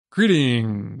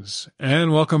Greetings,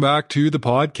 and welcome back to the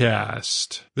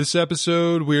podcast. This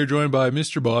episode, we are joined by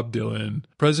Mr. Bob Dhillon,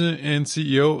 President and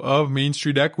CEO of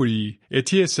Mainstreet Equity, a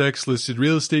TSX-listed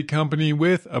real estate company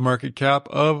with a market cap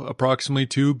of approximately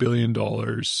 $2 billion.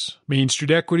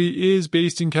 Mainstreet Equity is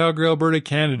based in Calgary, Alberta,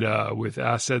 Canada, with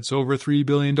assets over $3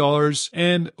 billion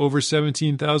and over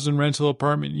 17,000 rental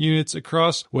apartment units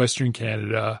across Western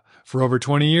Canada. For over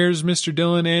 20 years, Mr.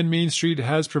 Dhillon and Mainstreet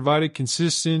has provided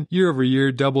consistent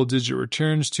year-over-year double-digit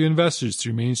returns to investors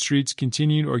through Mainstreet's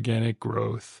continued organic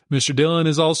growth. Mr. Dhillon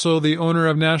is also the owner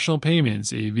of National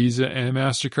Payments, a Visa and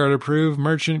MasterCard-approved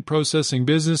merchant processing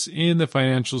business in the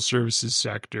financial services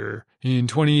sector. In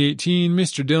 2018,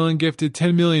 Mr. Dhillon gifted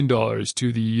 $10 million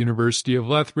to the University of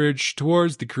Lethbridge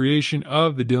towards the creation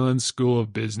of the Dhillon School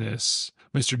of Business.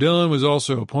 Mr. Dhillon was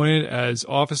also appointed as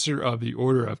Officer of the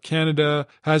Order of Canada,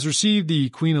 has received the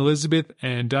Queen Elizabeth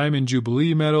and Diamond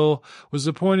Jubilee Medal, was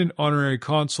appointed Honorary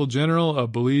Consul General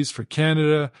of Belize for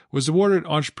Canada, was awarded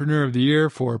Entrepreneur of the Year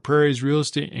for Prairies Real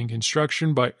Estate and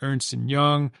Construction by Ernst &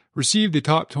 Young, received the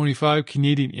top 25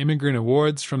 Canadian Immigrant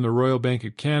Awards from the Royal Bank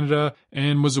of Canada,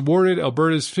 and was awarded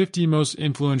Alberta's 50 Most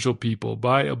Influential People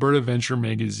by Alberta Venture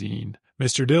magazine.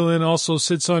 Mr. Dhillon also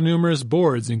sits on numerous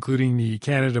boards, including the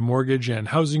Canada Mortgage and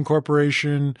Housing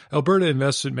Corporation, Alberta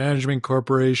Investment Management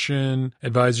Corporation,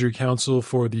 Advisory Council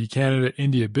for the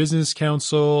Canada-India Business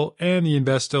Council, and the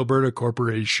Invest Alberta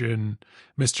Corporation.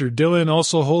 Mr. Dhillon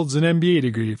also holds an MBA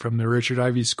degree from the Richard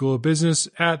Ivey School of Business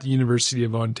at the University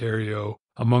of Ontario.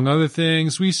 Among other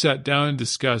things, we sat down and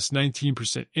discussed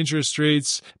 19% interest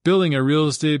rates, building a real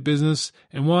estate business,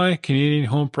 and why Canadian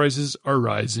home prices are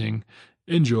rising.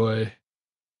 Enjoy.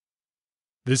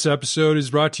 This episode is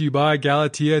brought to you by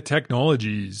Galatea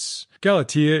Technologies.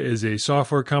 Galatea is a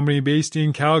software company based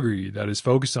in Calgary that is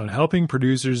focused on helping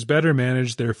producers better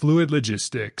manage their fluid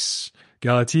logistics.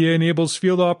 Galatea enables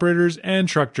field operators and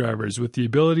truck drivers with the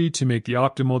ability to make the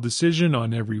optimal decision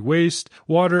on every waste,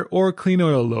 water, or clean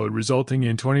oil load, resulting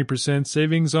in 20%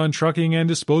 savings on trucking and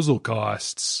disposal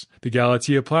costs. The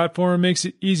Galatea platform makes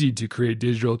it easy to create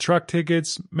digital truck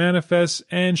tickets, manifests,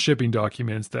 and shipping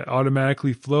documents that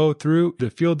automatically flow through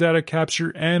the field data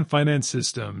capture and finance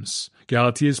systems.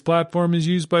 Galatea's platform is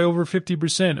used by over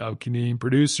 50% of Canadian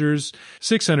producers,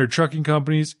 600 trucking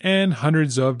companies, and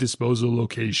hundreds of disposal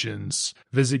locations.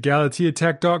 Visit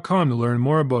GalateaTech.com to learn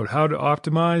more about how to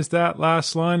optimize that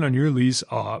last line on your lease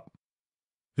op.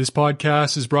 This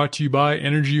podcast is brought to you by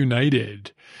Energy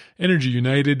United. Energy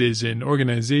United is an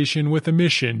organization with a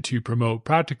mission to promote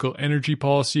practical energy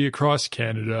policy across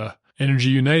Canada. Energy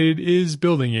United is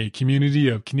building a community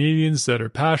of Canadians that are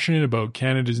passionate about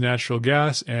Canada's natural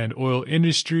gas and oil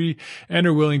industry and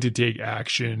are willing to take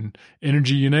action.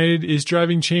 Energy United is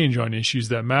driving change on issues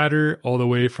that matter, all the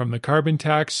way from the carbon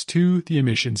tax to the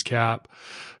emissions cap.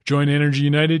 Join Energy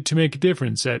United to make a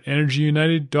difference at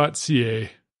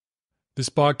energyunited.ca. This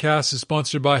podcast is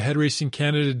sponsored by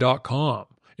HeadRacingCanada.com.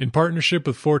 In partnership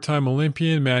with four-time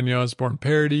Olympian Manny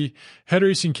Osborne-Parody,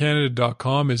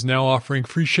 HeadRacingCanada.com is now offering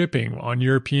free shipping on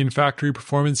European factory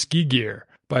performance ski gear.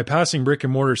 By passing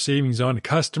brick-and-mortar savings on to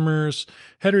customers,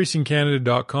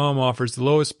 HeadRacingCanada.com offers the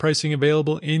lowest pricing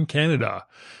available in Canada.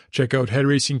 Check out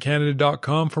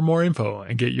HeadRacingCanada.com for more info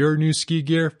and get your new ski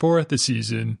gear for the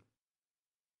season.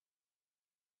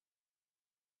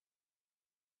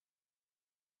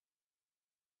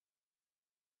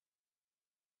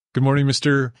 Good morning,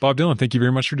 Mr. Bob Dhillon. Thank you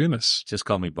very much for doing this. Just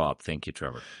call me Bob. Thank you,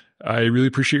 Trevor. I really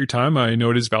appreciate your time. I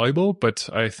know it is valuable, but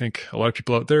I think a lot of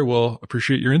people out there will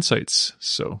appreciate your insights.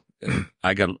 So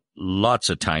I got lots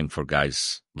of time for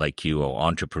guys like you,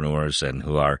 entrepreneurs, and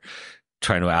who are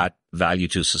trying to add value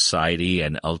to society,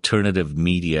 and alternative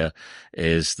media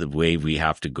is the way we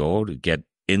have to go to get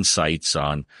insights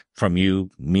from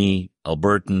you, me,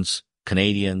 Albertans,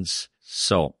 Canadians.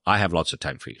 So I have lots of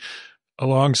time for you.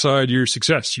 Alongside your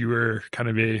success, you were kind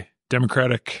of a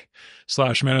democratic /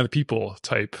 man of the people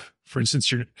type. For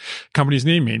instance, your company's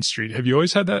name, Mainstreet. Have you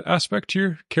always had that aspect to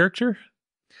your character?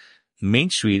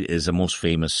 Mainstreet is the most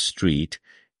famous street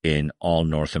in all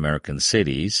North American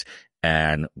cities.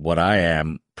 And what I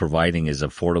am providing is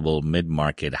affordable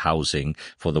mid-market housing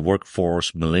for the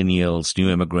workforce, millennials, new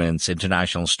immigrants,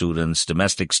 international students,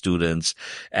 domestic students.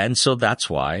 And so that's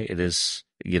why it is,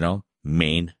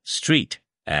 Main Street.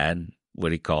 And what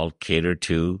do you call cater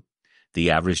to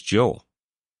the average Joe.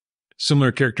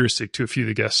 Similar characteristic to a few of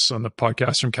the guests on the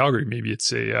podcast from Calgary. Maybe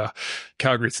it's a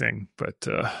Calgary thing, but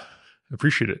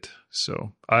appreciate it.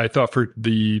 So I thought for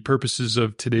the purposes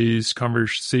of today's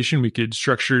conversation, we could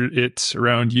structure it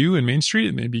around you and Mainstreet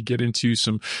and maybe get into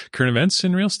some current events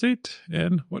in real estate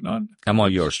and whatnot. I'm all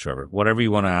yours, Trevor. Whatever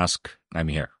you want to ask, I'm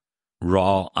here.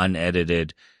 raw,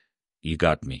 unedited. You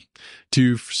got me.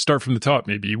 To start from the top,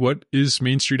 maybe, what is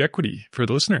Mainstreet Equity for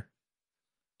the listener?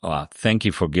 Thank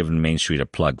you for giving Main Street a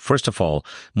plug. First of all,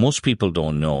 most people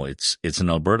don't know it's an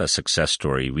Alberta success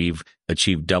story. We've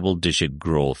achieved double-digit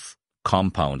growth,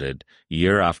 compounded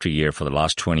year after year for the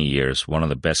last 20 years, one of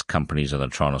the best companies on the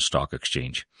Toronto Stock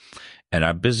Exchange. And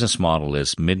our business model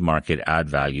is mid-market add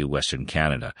value Western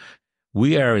Canada.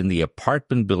 We are in the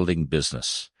apartment building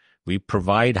business. We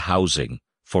provide housing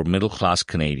for middle-class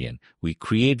Canadian. We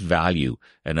create value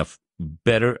and a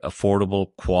better, affordable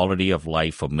quality of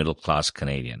life for middle-class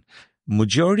Canadian.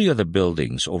 Majority of the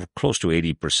buildings, over close to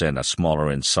 80%, are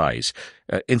smaller in size.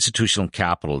 Institutional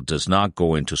capital does not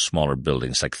go into smaller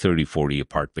buildings like 30, 40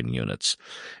 apartment units.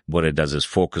 What it does is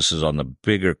focuses on the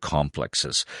bigger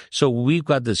complexes. So we've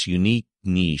got this unique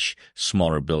niche,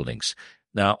 smaller buildings.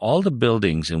 Now, all the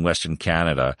buildings in Western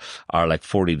Canada are like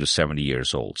 40 to 70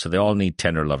 years old, so they all need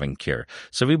tender loving care.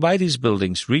 So we buy these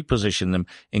buildings, reposition them,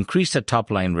 increase the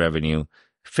top-line revenue,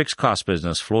 fixed cost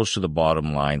business flows to the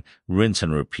bottom line, rinse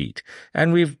and repeat.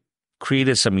 And we've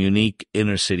created some unique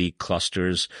inner-city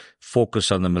clusters,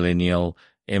 focus on the millennial,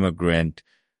 immigrant,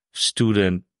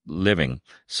 student living.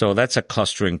 So that's a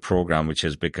clustering program which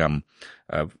has become,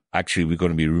 actually we're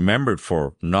going to be remembered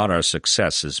for not our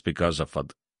successes because of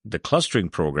the clustering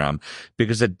program,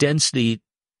 because the density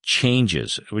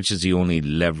changes, which is the only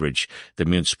leverage the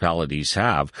municipalities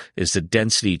have, is the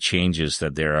density changes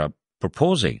that they're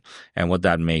proposing. And what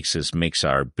that makes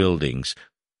our buildings,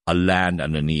 a land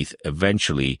underneath,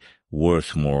 eventually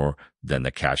worth more than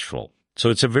the cash flow. So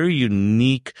it's a very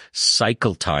unique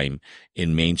cycle time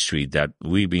in Main Street that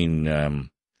we've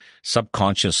been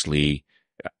subconsciously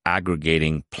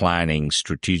aggregating, planning,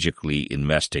 strategically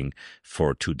investing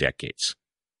for 2 decades.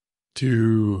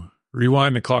 To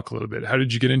rewind the clock a little bit, how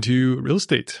did you get into real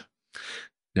estate?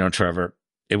 Trevor,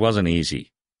 it wasn't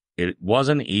easy. It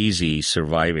wasn't easy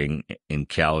surviving in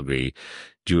Calgary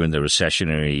during the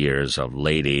recessionary years of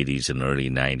late 80s and early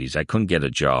 90s. I couldn't get a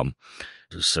job.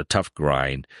 It was a tough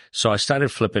grind. So I started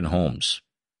flipping homes.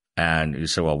 And you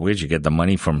say, well, where'd you get the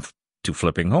money from to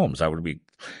flipping homes? That would be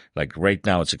like right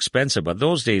now it's expensive. But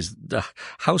those days, the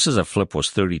houses a flip was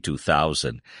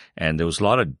 $32,000 and there was a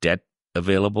lot of debt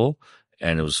available,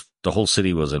 and the whole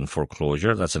city was in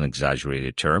foreclosure. That's an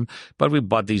exaggerated term, but we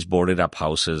bought these boarded up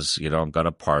houses, got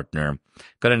a partner,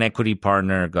 got an equity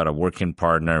partner, got a working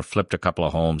partner, flipped a couple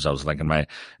of homes. I was like in my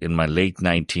late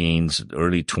 19s,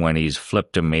 early 20s,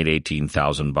 flipped and made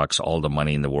 $18,000, all the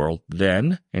money in the world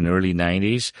then in early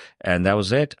 90s. And that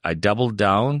was it. I doubled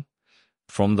down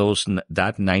from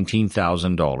that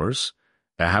 $19,000.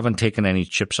 I haven't taken any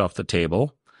chips off the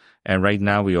table. And right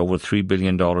now we over $3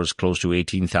 billion, close to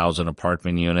 18,000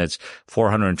 apartment units,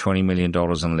 $420 million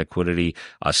in liquidity.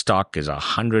 Our stock is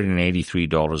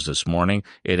 $183 this morning.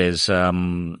 It is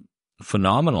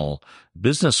phenomenal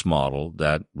business model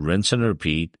that rinse and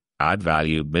repeat, add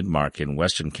value, mid-market in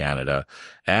Western Canada.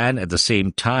 And at the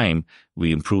same time,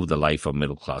 we improve the life of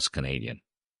middle-class Canadian.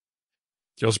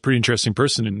 You're also a pretty interesting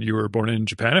person, and you were born in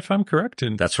Japan, if I'm correct?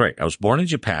 That's right. I was born in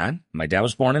Japan. My dad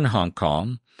was born in Hong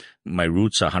Kong. My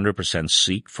roots are 100%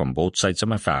 Sikh from both sides of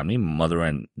my family, mother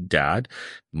and dad.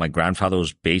 My grandfather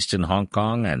was based in Hong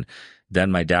Kong, and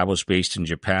then my dad was based in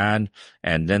Japan,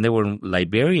 and then they were in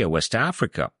Liberia, West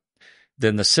Africa.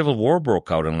 Then the Civil War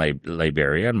broke out in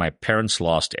Liberia, and my parents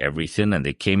lost everything, and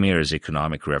they came here as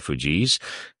economic refugees.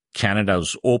 Canada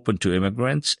was open to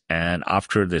immigrants, and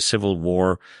after the Civil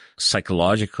War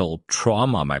psychological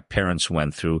trauma my parents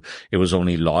went through, it was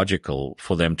only logical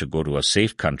for them to go to a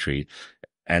safe country,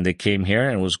 and they came here,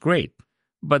 and it was great.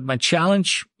 But my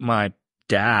challenge, my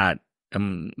dad,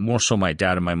 more so my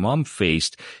dad and my mom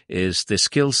faced, is the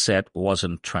skill set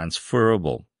wasn't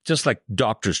transferable. Just like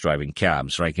doctors driving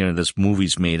cabs, right? This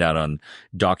movie's made out on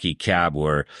Docky Cab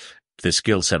where the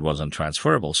skill set wasn't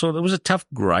transferable. So it was a tough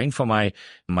grind for my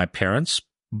parents,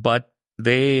 but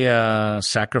they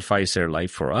sacrificed their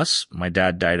life for us. My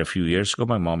dad died a few years ago.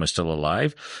 My mom is still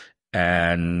alive.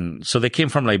 And so they came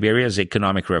from Liberia as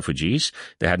economic refugees.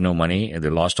 They had no money and they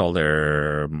lost all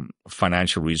their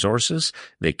financial resources.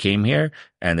 They came here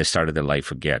and they started their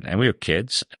life again. And we were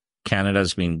kids.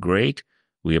 Canada's been great.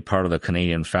 We are part of the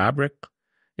Canadian fabric.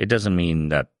 It doesn't mean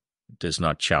that there's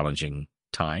not challenging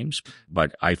times,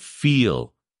 but I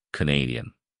feel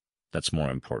Canadian. That's more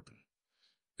important.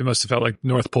 It must have felt like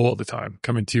North Pole at the time,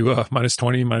 coming to minus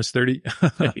 20, minus 30.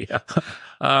 Yeah.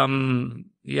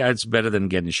 Yeah, it's better than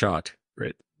getting shot.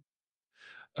 Right.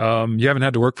 You haven't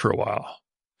had to work for a while.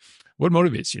 What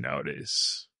motivates you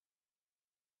nowadays?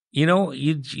 You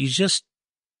just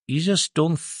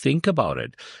don't think about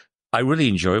it. I really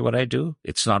enjoy what I do.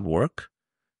 It's not work.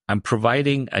 I'm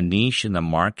providing a niche in the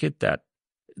market that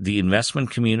the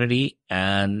investment community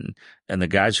and the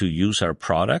guys who use our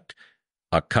product,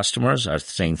 our customers, are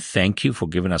saying thank you for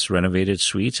giving us renovated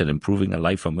suites and improving the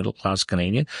life of middle-class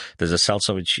Canadian. There's a sense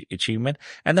of achievement.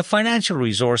 And the financial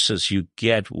resources you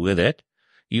get with it,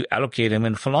 you allocate them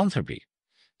in philanthropy.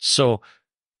 So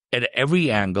at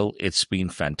every angle, it's been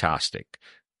fantastic.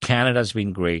 Canada's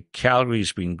been great.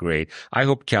 Calgary's been great. I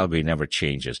hope Calgary never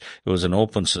changes. It was an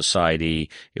open society.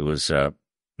 It was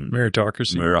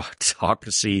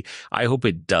meritocracy. I hope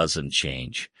it doesn't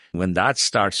change. When that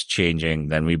starts changing,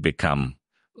 then we become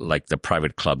like the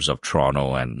private clubs of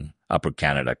Toronto and Upper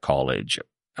Canada College.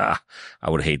 I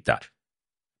would hate that.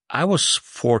 I was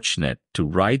fortunate to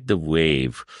ride the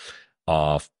wave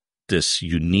of this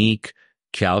unique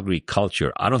Calgary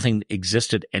culture. I don't think it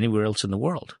existed anywhere else in the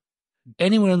world.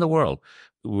 Anywhere in the world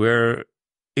where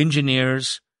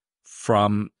engineers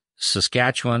from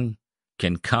Saskatchewan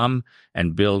can come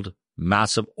and build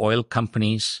massive oil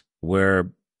companies,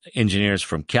 where engineers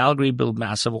from Calgary build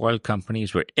massive oil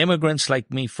companies, where immigrants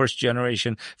like me, first gen,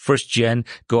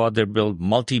 go out there, build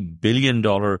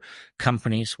multi-billion-dollar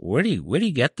companies. Where do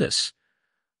you get this?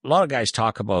 A lot of guys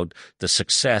talk about the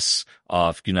success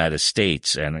of United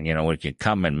States and, we can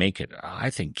come and make it. I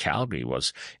think Calgary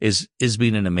is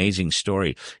been an amazing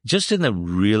story. Just in the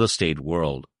real estate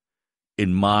world,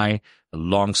 in my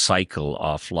long cycle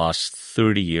of last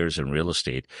 30 years in real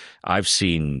estate, I've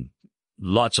seen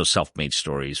lots of self-made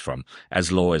stories from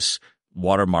as low as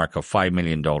watermark of $5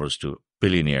 million to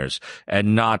billionaires,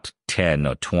 and not 10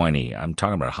 or 20. I'm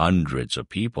talking about hundreds of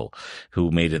people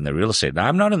who made it in the real estate. Now,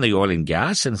 I'm not in the oil and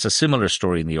gas, and it's a similar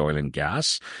story in the oil and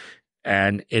gas.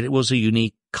 And it was a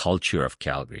unique culture of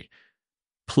Calgary.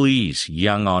 Please,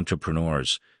 young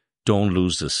entrepreneurs, don't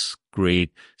lose this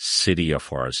great city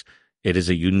of ours. It is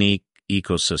a unique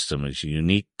ecosystem. It's a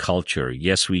unique culture.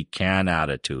 Yes, we can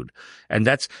attitude. And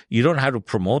you don't have to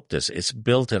promote this. It's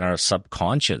built in our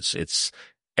subconscious.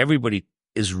 Everybody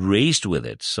is raised with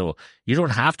it. So you don't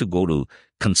have to go to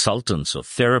consultants or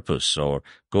therapists or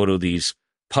go to these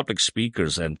public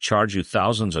speakers and charge you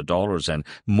thousands of dollars and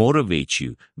motivate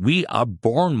you. We are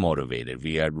born motivated.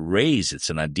 We are raised. It's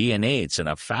in our DNA. It's in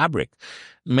our fabric.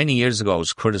 Many years ago, I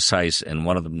was criticized in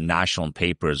one of the national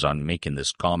papers on making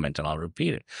this comment, and I'll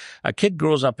repeat it. A kid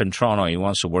grows up in Toronto. He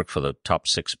wants to work for the top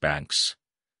 6 banks.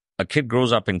 A kid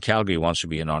grows up in Calgary, wants to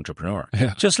be an entrepreneur.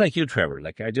 Yeah. Just like you, Trevor.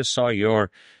 Like, I just saw your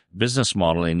business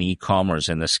model in e-commerce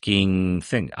and the skiing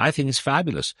thing. I think it's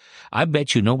fabulous. I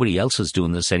bet you nobody else is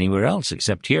doing this anywhere else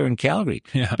except here in Calgary.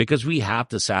 Yeah. Because we have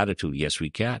this attitude. Yes, we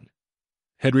can.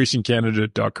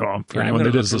 Headracingcanada.com for anyone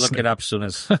that is listening. Look it up as soon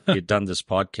as you've done this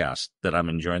podcast that I'm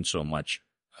enjoying so much.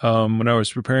 When I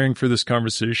was preparing for this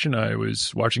conversation, I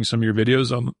was watching some of your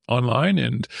videos online,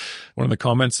 and one of the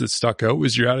comments that stuck out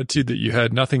was your attitude that you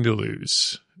had nothing to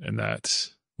lose. And that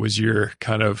was your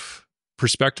kind of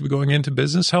perspective going into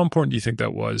business. How important do you think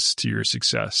that was to your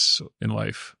success in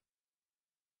life?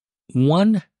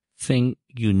 One thing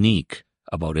unique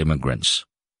about immigrants,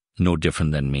 no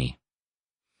different than me,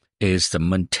 is the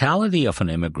mentality of an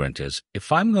immigrant is,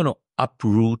 if I'm going to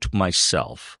uproot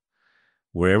myself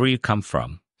wherever you come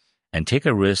from and take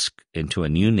a risk into a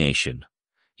new nation,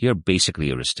 you're basically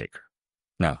a risk taker.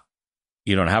 Now,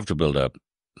 you don't have to build a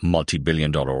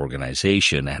multi-billion-dollar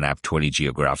organization and have 20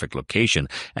 geographic location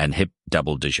and hit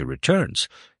double-digit returns.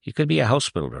 You could be a house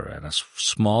builder and a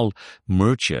small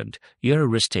merchant. You're a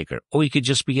risk taker. Or you could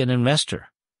just be an investor,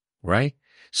 right?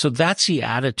 So that's the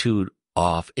attitude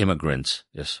of immigrants.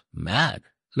 Just mad.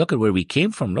 Look at where we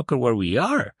came from. Look at where we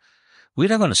are. We're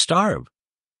not going to starve.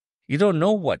 You don't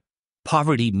know what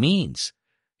poverty means.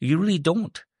 You really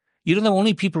don't. You know, the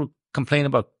only people complain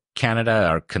about Canada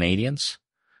are Canadians.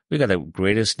 We got the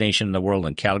greatest nation in the world,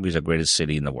 and Calgary's the greatest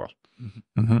city in the world.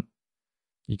 Mm-hmm.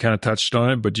 You kind of touched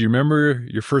on it, but do you remember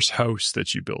your first house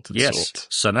that you built and sold?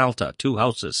 Sonalta, 2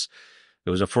 houses. It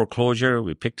was a foreclosure.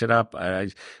 We picked it up. I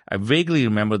vaguely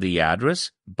remember the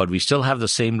address, but we still have the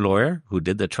same lawyer who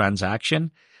did the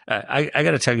transaction. I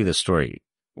got to tell you the story.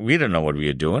 We didn't know what we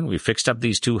were doing. We fixed up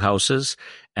these 2 houses,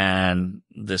 and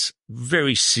this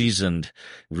very seasoned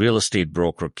real estate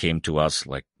broker came to us,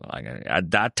 like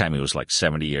at that time he was like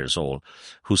 70 years old,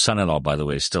 whose son-in-law, by the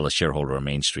way, is still a shareholder of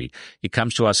Mainstreet. He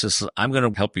comes to us and says, I'm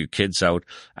going to help you kids out.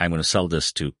 I'm going to sell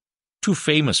this to 2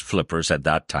 famous flippers at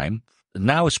that time.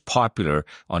 Now it's popular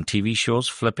on TV shows,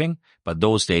 flipping, but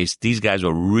those days, these guys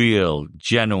were real,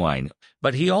 genuine.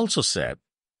 But he also said,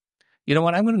 you know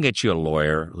what, I'm going to get you a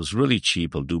lawyer who's really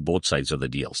cheap, who'll do both sides of the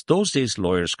deals. Those days,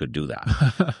 lawyers could do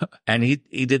that. And he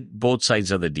did both sides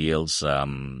of the deals,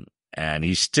 and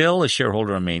he's still a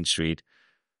shareholder of Mainstreet,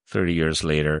 30 years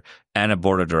later, and a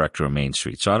board of director of Main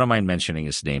Street. So I don't mind mentioning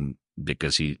his name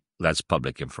because that's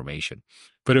public information.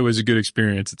 But it was a good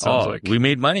experience, it sounds like. We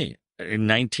made money. In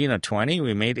 19 or 20,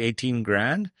 we made 18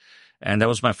 grand. And that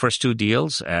was my first two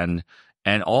deals. And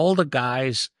all the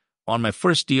guys on my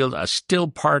first deal are still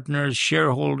partners,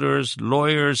 shareholders,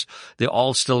 lawyers. They're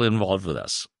all still involved with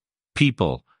us.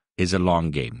 People is a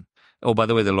long game. Oh, by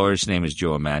the way, the lawyer's name is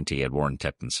Joe Amante at Warren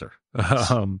Tettenser.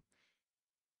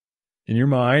 In your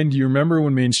mind, do you remember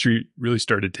when Main Street really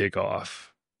started to take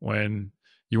off? When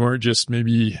you weren't just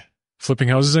maybe flipping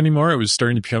houses anymore, it was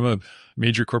starting to become a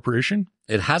major corporation?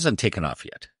 It hasn't taken off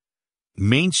yet.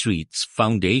 Main Street's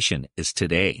foundation is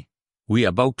today. We're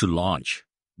about to launch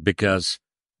because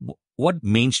what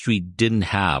Main Street didn't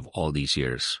have all these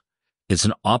years is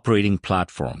an operating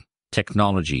platform,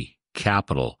 technology,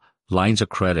 capital, lines of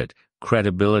credit,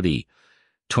 credibility,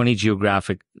 20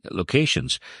 geographic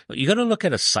locations. You got to look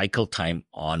at a cycle time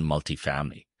on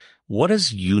multifamily. What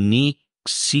is unique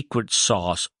secret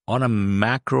sauce on a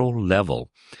macro level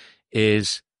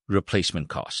is replacement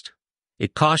cost.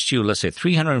 It costs you, let's say,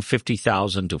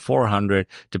 $350,000 to $400,000,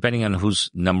 depending on whose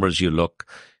numbers you look,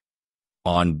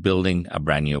 on building a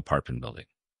brand new apartment building.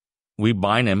 We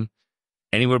buy them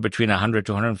anywhere between $100,000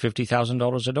 to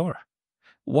 $150,000 a door.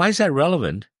 Why is that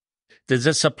relevant? There's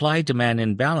a supply-demand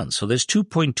imbalance. So there's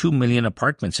 2.2 million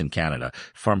apartments in Canada,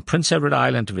 from Prince Edward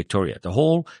Island to Victoria. The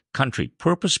whole country,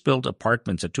 purpose-built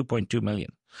apartments at 2.2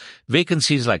 million.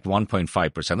 Vacancy is like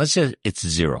 1.5%. Let's say it's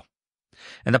zero.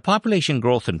 And the population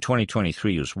growth in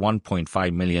 2023 was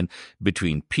 1.5 million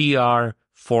between PR,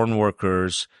 foreign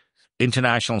workers,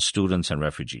 international students, and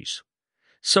refugees.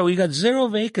 So you got zero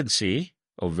vacancy,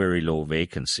 or very low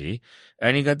vacancy,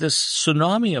 and you got this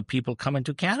tsunami of people coming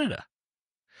to Canada.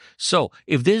 So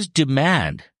if there's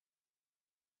demand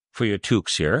for your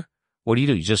toques here, what do?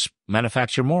 You just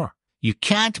manufacture more. You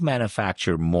can't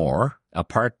manufacture more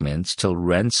apartments till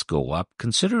rents go up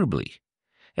considerably.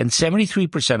 And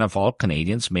 73% of all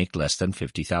Canadians make less than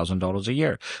 $50,000 a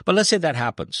year. But let's say that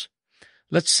happens.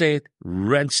 Let's say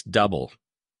rents double.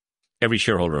 Every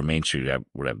shareholder of Main Street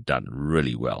would have done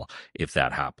really well if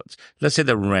that happens. Let's say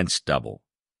the rents double,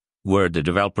 where the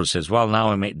developer says, well,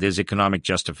 now there's economic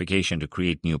justification to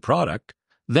create new product.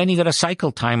 Then you got a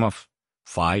cycle time of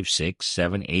 5, 6,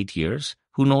 7, 8 years.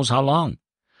 Who knows how long?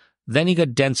 Then you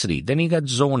got density. Then you got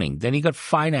zoning. Then you got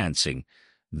financing.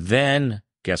 Then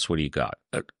guess what you got?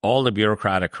 All the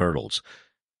bureaucratic hurdles.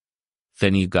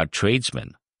 Then you got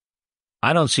tradesmen.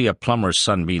 I don't see a plumber's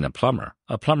son being a plumber.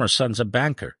 A plumber's son's a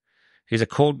banker.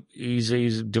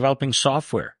 He's developing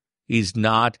software. He's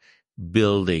not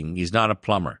building. He's not a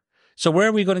plumber. So where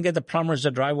are we going to get the plumbers,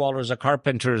 the drywallers, the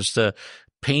carpenters, the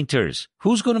painters?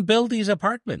 Who's going to build these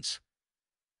apartments?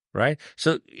 Right?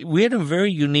 So we had a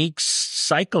very unique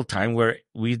cycle time where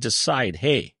we decide,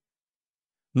 hey,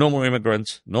 no more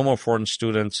immigrants, no more foreign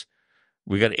students.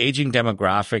 We got aging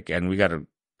demographic, and we got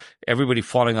everybody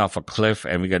falling off a cliff,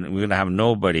 and we're going to have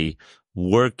nobody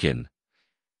working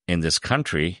in this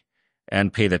country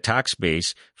and pay the tax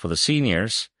base for the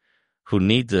seniors who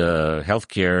need the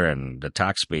healthcare and the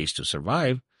tax base to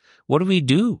survive. What do we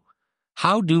do?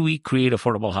 How do we create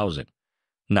affordable housing?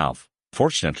 Now,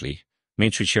 fortunately,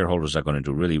 Main Street shareholders are going to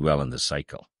do really well in this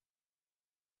cycle.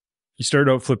 You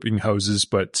started out flipping houses,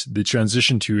 but the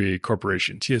transition to a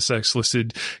corporation, TSX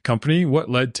listed company, what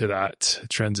led to that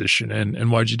transition,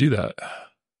 and why'd you do that?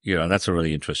 That's a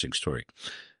really interesting story.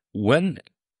 When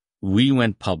we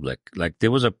went public, like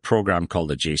there was a program called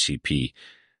the JCP.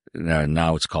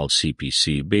 Now it's called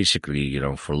CPC. Basically,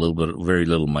 for very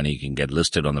little money, you can get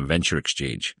listed on the venture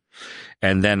exchange.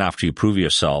 And then after you prove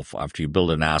yourself, after you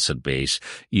build an asset base,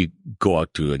 you go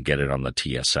out to and get it on the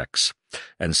TSX.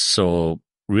 And so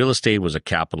real estate was a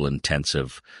capital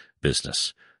intensive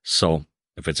business. So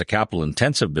if it's a capital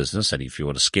intensive business, and if you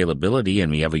want scalability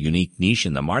and we have a unique niche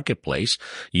in the marketplace,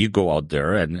 you go out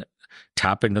there and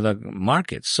tap into the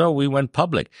market. So we went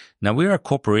public. Now we're a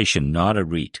corporation, not a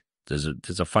REIT.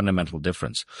 There's a fundamental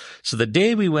difference. So the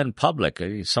day we went public,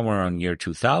 somewhere on year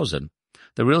 2000,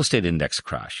 the real estate index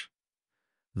crashed.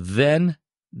 Then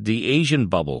the Asian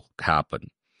bubble happened.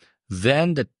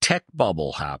 Then the tech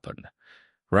bubble happened,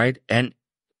 right? And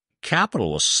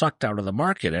capital was sucked out of the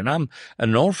market. And I'm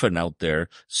an orphan out there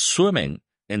swimming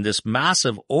in this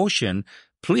massive ocean.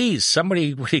 Please,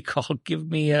 somebody, give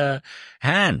me a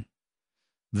hand.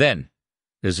 Then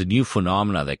there's a new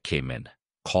phenomena that came in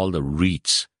called the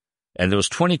REITs. And there was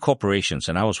 20 corporations,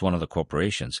 and I was one of the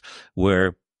corporations,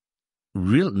 where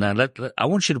I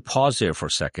want you to pause there for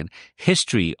a second.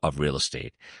 History of real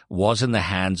estate was in the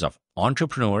hands of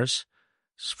entrepreneurs,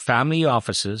 family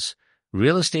offices,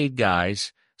 real estate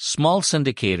guys, small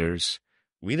syndicators.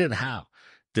 We didn't have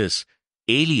this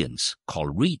aliens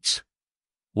called REITs.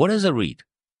 What is a REIT?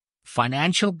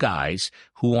 Financial guys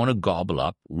who want to gobble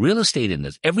up real estate in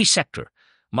this, every sector,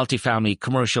 multifamily,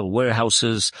 commercial,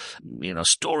 warehouses,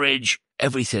 storage,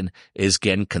 everything is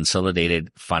getting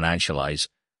consolidated, financialized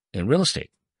in real estate.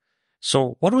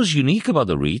 So what was unique about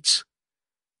the REITs?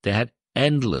 They had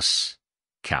endless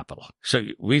capital. So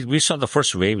we saw the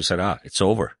first wave, we said, it's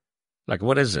over. Like,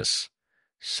 what is this?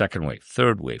 Second wave,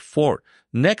 third wave, fourth.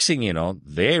 Next thing you know,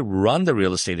 they run the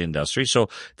real estate industry. So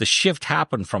the shift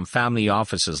happened from family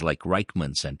offices like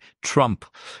Reichman's and Trump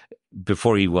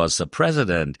before he was the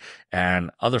president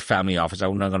and other family offices,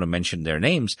 I'm not going to mention their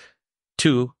names,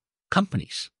 to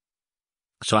companies.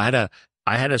 So I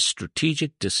had a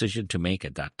strategic decision to make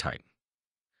at that time.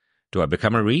 Do I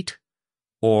become a REIT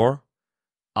or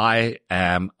I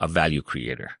am a value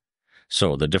creator?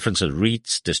 So the difference is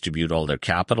REITs distribute all their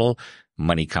capital.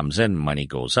 Money comes in, money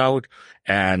goes out,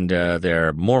 and there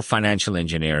are more financial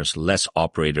engineers, less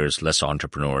operators, less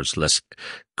entrepreneurs, less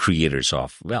creators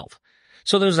of wealth.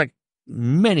 So there's like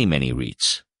many, many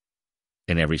REITs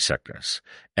in every sector.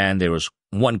 And there was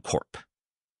one corp.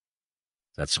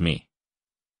 That's me.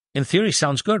 In theory,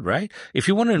 sounds good, right? If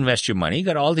you want to invest your money, you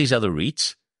got all these other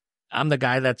REITs. I'm the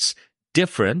guy that's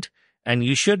different, and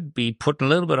you should be putting a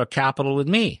little bit of capital with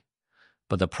me.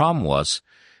 But the problem was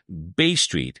Bay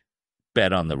Street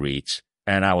bet on the REITs,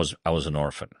 and I was an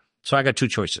orphan. So I got two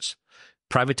choices: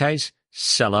 privatize,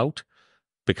 sell out,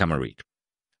 become a REIT.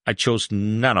 I chose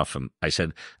none of them. I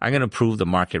said, I'm going to prove the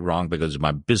market wrong because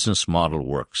my business model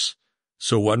works.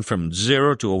 So went from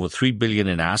zero to over $3 billion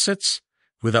in assets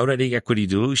without any equity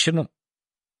dilution.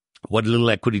 What little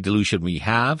equity dilution we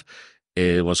have,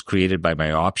 it was created by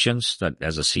my options that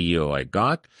as a CEO I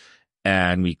got.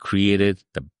 And we created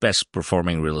the best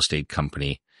performing real estate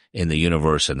company in the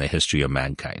universe and the history of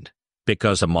mankind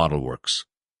because the model works.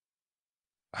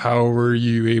 How were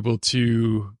you able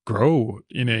to grow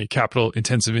in a capital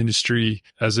intensive industry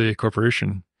as a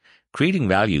corporation? Creating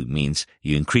value means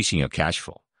you increasing your cash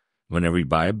flow. Whenever you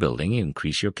buy a building, you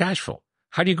increase your cash flow.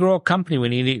 How do you grow a company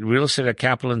when you need real estate, a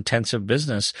capital intensive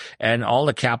business, and all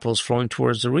the capital is flowing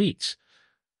towards the REITs?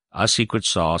 Our secret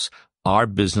sauce, our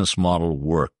business model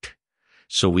worked.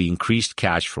 So we increased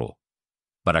cash flow,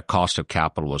 but our cost of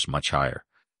capital was much higher.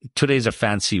 Today's a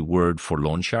fancy word for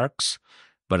loan sharks,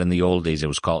 but in the old days it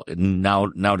was called,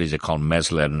 nowadays they're called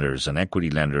mezz lenders and equity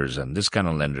lenders and this kind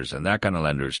of lenders and that kind of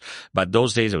lenders. But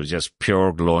those days it was just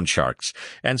pure loan sharks.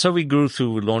 And so we grew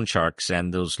through loan sharks,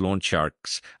 and those loan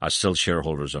sharks are still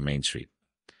shareholders of Mainstreet.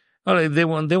 Well, they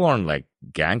weren't like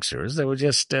gangsters. They were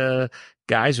just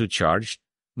guys who charged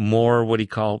more, what do you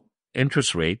call,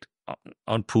 interest rate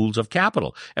on pools of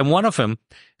capital. And one of them,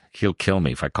 he'll kill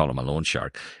me if I call him a loan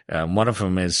shark. One of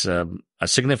them is a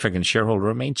significant shareholder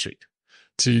of Mainstreet.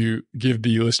 To give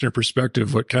the listener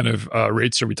perspective, what kind of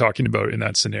rates are we talking about in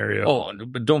that scenario? Oh,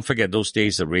 but don't forget, those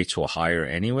days the rates were higher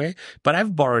anyway. But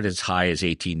I've borrowed as high as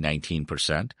 18,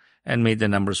 19% and made the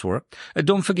numbers work.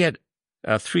 Don't forget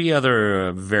three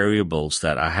other variables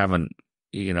that I haven't,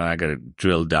 I got to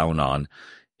drill down on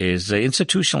is the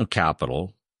institutional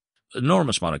capital.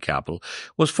 Enormous amount of capital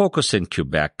was focused in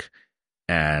Quebec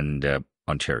and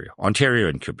Ontario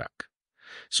and Quebec.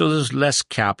 So there's less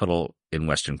capital in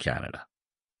Western Canada.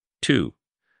 2,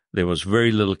 there was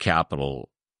very little capital,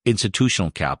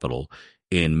 institutional capital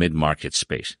in mid-market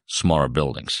space, smaller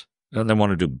buildings. They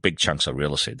want to do big chunks of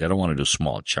real estate. They don't want to do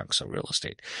small chunks of real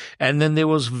estate. And then there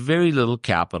was very little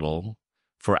capital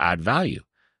for add value.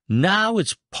 Now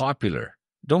it's popular.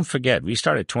 Don't forget, we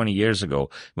started 20 years ago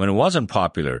when it wasn't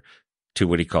popular to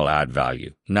what do you call add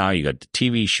value. Now you got the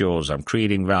TV shows, I'm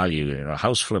creating value,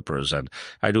 house flippers, and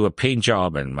I do a paint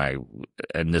job and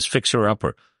this fixer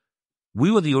upper. We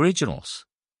were the originals.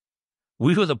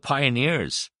 We were the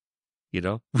pioneers. We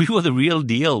were the real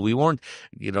deal. We weren't,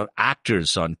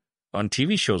 actors on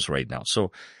TV shows right now.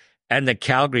 So, and the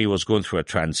Calgary was going through a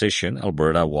transition,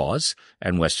 Alberta was,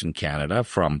 and Western Canada,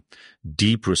 from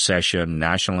deep recession,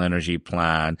 national energy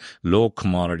plan, low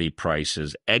commodity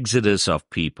prices, exodus of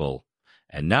people.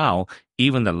 And now,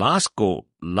 even the last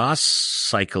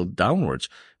cycle downwards,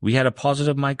 we had a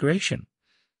positive migration.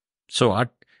 So I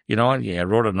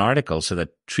wrote an article so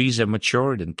that trees have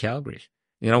matured in Calgary.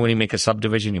 When you make a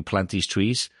subdivision, you plant these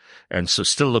trees, and so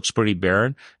still looks pretty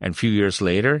barren. And a few years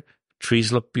later,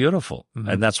 trees look beautiful. Mm-hmm.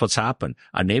 And that's what's happened.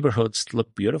 Our neighborhoods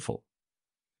look beautiful.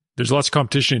 There's lots of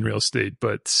competition in real estate,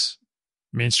 but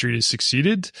Mainstreet has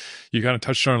succeeded. You kind of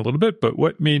touched on it a little bit, but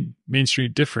what made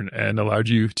Mainstreet different and allowed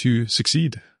you to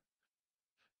succeed?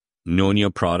 Knowing your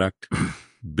product,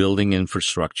 building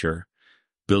infrastructure,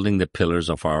 building the pillars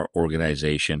of our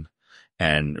organization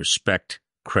and respect,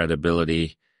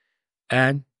 credibility,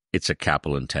 and it's a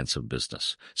capital-intensive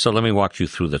business. So let me walk you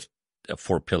through the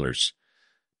 4 pillars.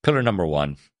 Pillar number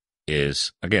 1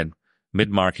 is, again,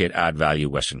 mid-market, add value,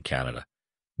 Western Canada,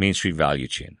 Main Street value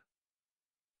chain.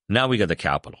 Now we got the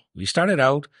capital. We started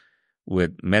out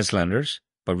with mezz lenders,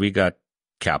 but we got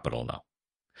capital now.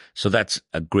 So that's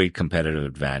a great competitive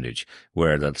advantage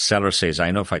where the seller says,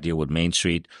 I know if I deal with Main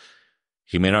Street,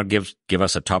 he may not give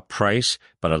us a top price,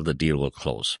 but the deal will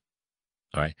close.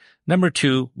 All right. Number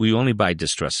 2, we only buy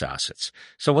distressed assets.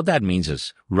 So what that means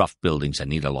is rough buildings that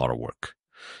need a lot of work.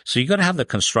 So you got to have the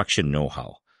construction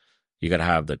know-how. You got to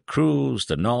have the crews,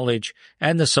 the knowledge,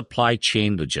 and the supply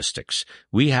chain logistics.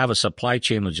 We have a supply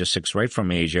chain logistics right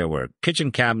from Asia where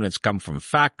kitchen cabinets come from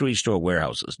factories to our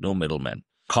warehouses, no middlemen.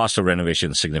 Cost of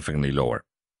renovation is significantly lower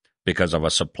because of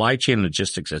a supply chain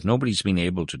logistics that nobody's been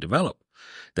able to develop,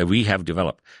 that we have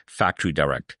developed, factory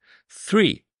direct.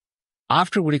 3,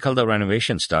 after the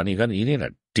renovation's done, you need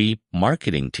a deep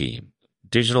marketing team,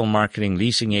 digital marketing,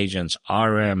 leasing agents,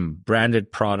 RM,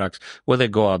 branded products, where they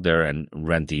go out there and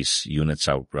rent these units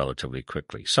out relatively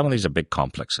quickly. Some of these are big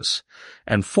complexes.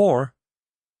 And 4,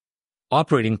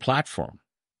 operating platform,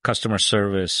 customer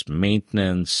service,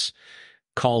 maintenance,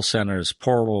 call centers,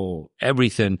 portal,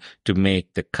 everything to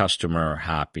make the customer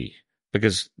happy.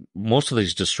 Because most of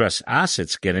these distressed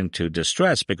assets get into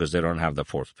distress because they don't have the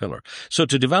 4th pillar. So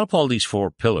to develop all these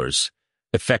 4 pillars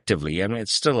effectively, I mean,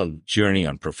 it's still a journey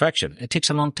on perfection. It takes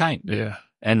a long time. Yeah.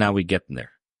 And now we get in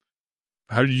there.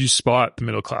 How did you spot the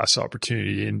middle class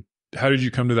opportunity, and how did you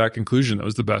come to that conclusion that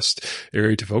was the best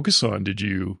area to focus on? Did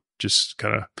you just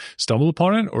kind of stumble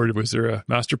upon it, or was there a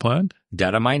master plan?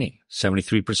 Data mining.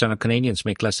 73% of Canadians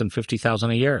make less than $50,000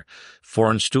 a year.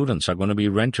 Foreign students are going to be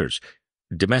renters.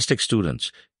 Domestic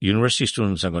students, university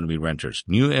students are going to be renters.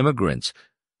 New immigrants,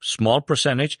 small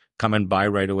percentage, come and buy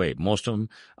right away. Most of them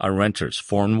are renters.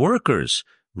 Foreign workers,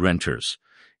 renters.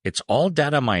 It's all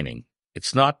data mining.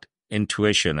 It's not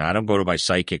intuition. I don't go to my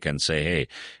psychic and say, hey,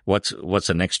 what's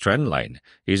the next trend line?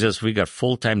 He says, we got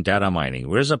full-time data mining.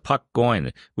 Where's the puck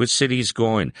going? Which city's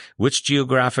going? Which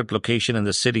geographic location in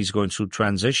the city's going through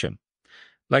transition?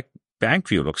 Like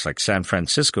Bankview looks like San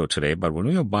Francisco today, but when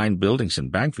we were buying buildings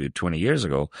in Bankview 20 years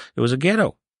ago, it was a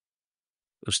ghetto.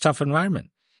 It was a tough environment.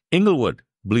 Inglewood,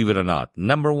 believe it or not,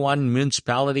 number 1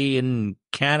 municipality in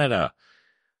Canada.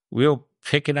 We were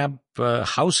picking up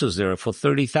houses there for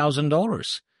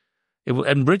 $30,000.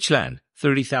 And Bridgeland,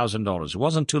 $30,000. It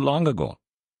wasn't too long ago.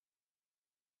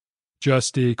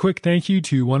 Just a quick thank you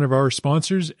to one of our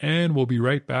sponsors, and we'll be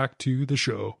right back to the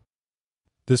show.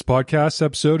 This podcast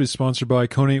episode is sponsored by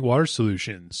Conate Water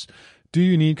Solutions. Do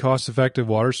you need cost-effective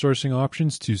water sourcing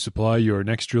options to supply your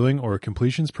next drilling or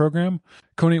completions program?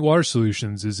 Conate Water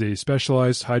Solutions is a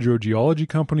specialized hydrogeology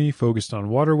company focused on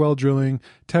water well drilling,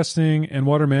 testing, and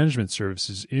water management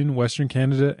services in Western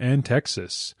Canada and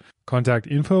Texas. Contact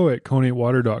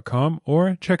info@conatewater.com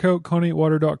or check out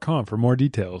conatewater.com for more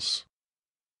details.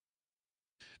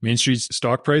 Main Street's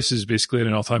stock price is basically at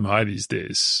an all-time high these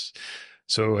days.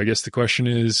 So I guess the question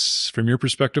is, from your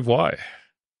perspective, why?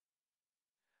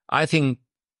 I think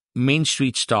Main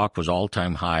Street stock was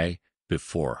all-time high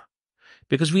before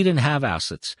because we didn't have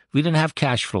assets. We didn't have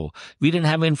cash flow. We didn't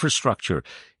have infrastructure.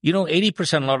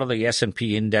 80% a lot of the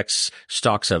S&P index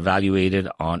stocks are valuated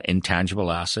on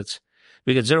intangible assets.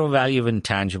 We get zero value of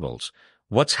intangibles.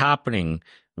 What's happening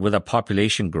with a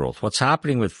population growth? What's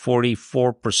happening with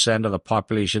 44% of the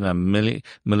population of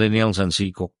millennials and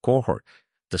Z cohort?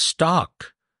 The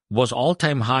stock was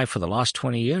all-time high for the last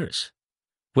 20 years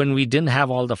when we didn't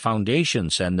have all the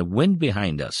foundations and the wind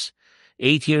behind us.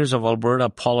 8 years of Alberta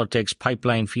politics,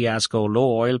 pipeline fiasco,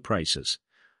 low oil prices.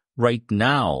 Right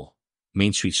now,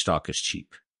 Main Street stock is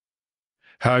cheap.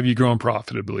 How have you grown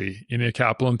profitably in a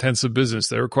capital-intensive business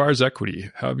that requires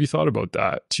equity? How have you thought about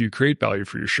that to create value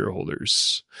for your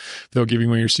shareholders without giving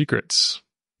away your secrets?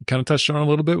 You kind of touched on it a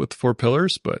little bit with the 4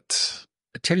 pillars, but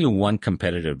I'll tell you one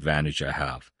competitive advantage I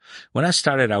have. When I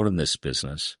started out in this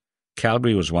business,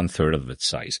 Calgary was 1/3 of its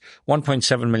size.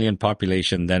 1.7 million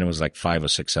population, then it was like 500,000 or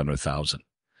 600,000.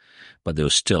 But there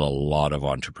was still a lot of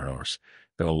entrepreneurs.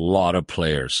 There were a lot of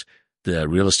players. The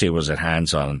real estate was at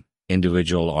hands on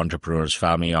individual entrepreneurs,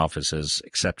 family offices,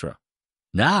 etc.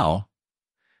 Now,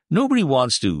 nobody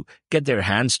wants to get their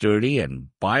hands dirty and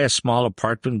buy a small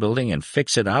apartment building and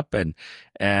fix it up and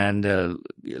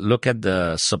look at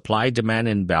the supply-demand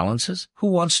imbalances. Who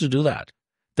wants to do that?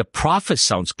 The profit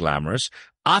sounds glamorous.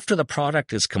 After the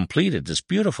product is completed, this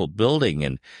beautiful building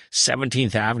in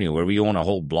 17th Avenue, where we own a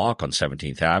whole block on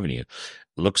 17th Avenue,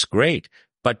 looks great.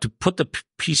 But to put the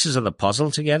pieces of the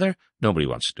puzzle together, nobody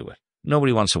wants to do it.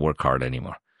 Nobody wants to work hard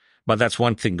anymore. But that's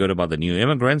one thing good about the new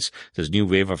immigrants. This new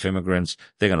wave of immigrants,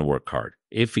 they're going to work hard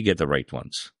if we get the right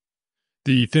ones.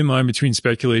 The thin line between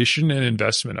speculation and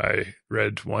investment. I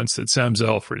read once that Sam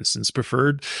Zell, for instance,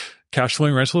 preferred cash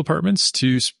flowing rental apartments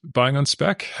to buying on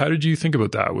spec. How did you think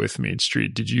about that with Main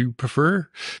Street? Did you prefer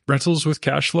rentals with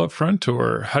cash flow up front,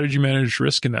 or how did you manage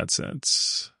risk in that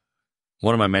sense?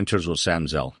 One of my mentors was Sam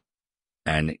Zell.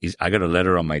 And I got a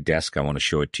letter on my desk. I want to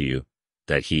show it to you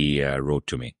that he wrote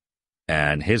to me.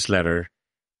 And his letter,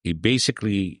 he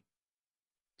basically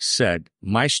said,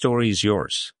 my story is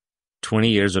yours. 20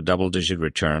 years of double-digit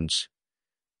returns,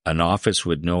 an office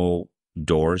with no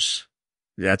doors.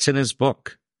 That's in his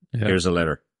book. Yeah. Here's a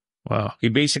letter. Wow. He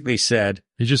basically said...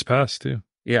 He just passed, too.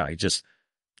 Yeah, he just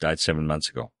died 7 months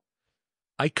ago.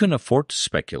 I couldn't afford to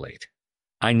speculate.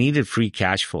 I needed free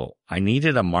cash flow. I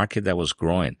needed a market that was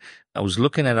growing. I was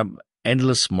looking at an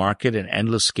endless market and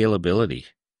endless scalability.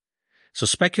 So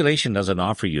speculation doesn't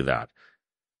offer you that.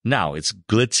 Now, it's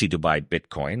glitzy to buy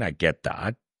Bitcoin. I get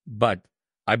that. But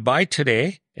I buy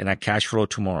today and I cash flow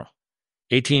tomorrow.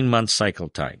 18-month cycle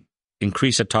time.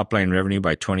 Increase the top line revenue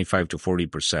by 25 to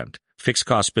 40%. Fixed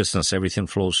cost business, everything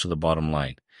flows to the bottom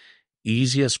line.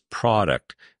 Easiest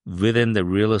product within the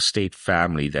real estate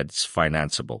family that's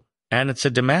financeable. And it's a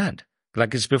demand.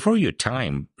 Like it's before your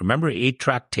time. Remember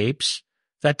 8-track tapes?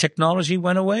 That technology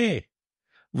went away.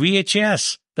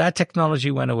 VHS, that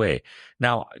technology went away.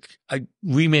 Now,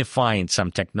 we may find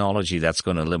some technology that's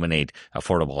going to eliminate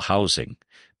affordable housing,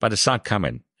 but it's not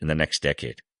coming in the next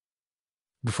decade.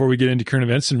 Before we get into current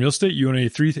events in real estate, you own a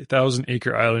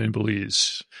 3,000-acre island in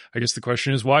Belize. I guess the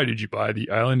question is, why did you buy the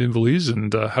island in Belize,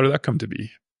 and how did that come to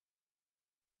be?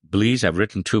 Belize, I've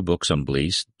written 2 books on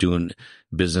Belize, doing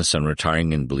business and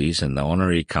retiring in Belize, and the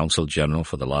Honorary Consul General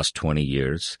for the last 20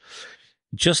 years.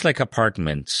 Just like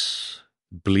apartments,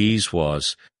 Belize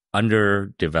was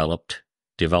underdeveloped,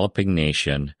 developing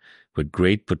nation with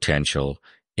great potential,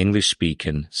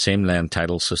 English-speaking, same land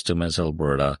title system as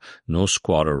Alberta, no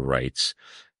squatter rights.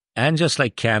 And just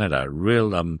like Canada,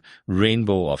 real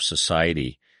rainbow of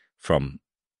society from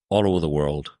all over the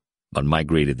world. I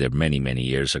migrated there many, many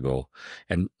years ago.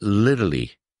 And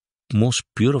literally, most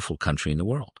beautiful country in the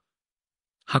world.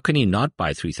 How can you not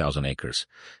buy 3,000 acres?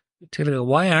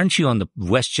 Why aren't you on the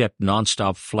WestJet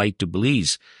nonstop flight to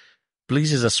Belize?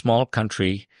 Belize is a small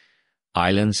country,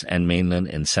 islands and mainland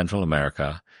in Central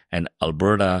America, and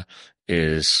Alberta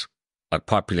is a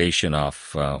population of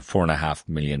 4.5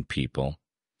 million people.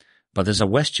 But there's a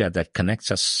WestJet that connects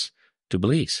us to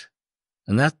Belize.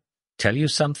 And that tell you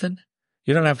something?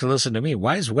 You don't have to listen to me.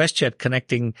 Why is WestJet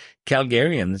connecting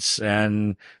Calgarians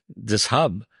and this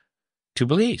hub to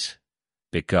Belize?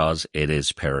 Because it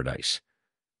is paradise.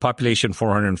 Population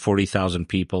 440,000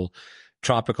 people,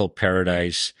 tropical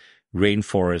paradise,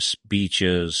 rainforests,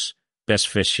 beaches, best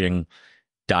fishing,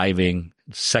 diving,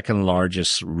 second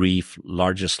largest reef,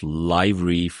 largest live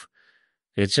reef.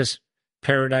 It's just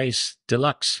paradise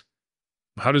deluxe.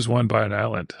 How does one buy an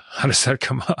island? How does that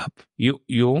come up? You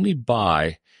only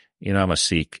buy, I'm a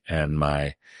Sikh, and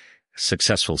my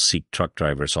successful Sikh truck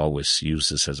drivers always use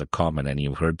this as a comment, and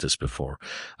you've heard this before.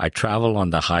 I travel on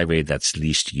the highway that's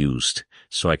least used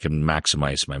so I can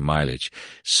maximize my mileage.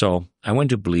 So I went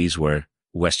to Belize where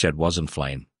WestJet wasn't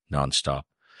flying nonstop,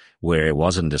 where it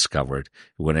wasn't discovered,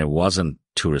 when it wasn't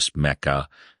tourist mecca,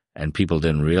 and people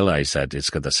didn't realize that it's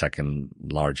got the second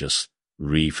largest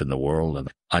reef in the world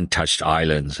and untouched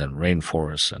islands and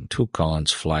rainforests and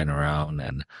toucans flying around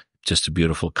and just a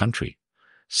beautiful country.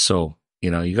 So,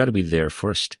 you got to be there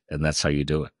first, and that's how you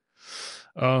do it.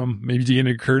 Maybe to get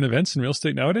into current events in real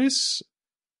estate nowadays.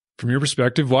 From your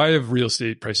perspective, why have real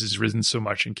estate prices risen so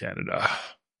much in Canada?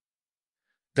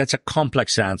 That's a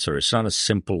complex answer. It's not a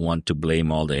simple one to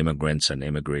blame all the immigrants and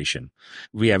immigration.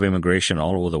 We have immigration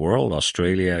all over the world,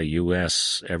 Australia,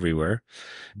 US, everywhere.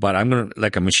 But I'm going to,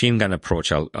 like a machine gun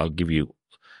approach, I'll give you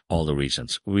all the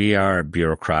reasons. We are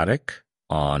bureaucratic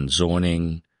on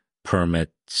zoning,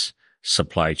 permits,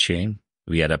 supply chain.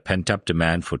 We had a pent-up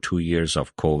demand for 2 years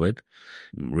of COVID.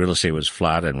 Real estate was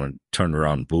flat, and when it turned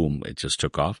around, boom, it just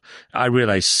took off. I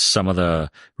realized some of the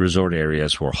resort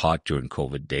areas were hot during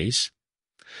COVID days.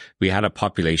 We had a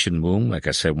population boom. Like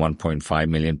I said, 1.5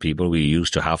 million people. We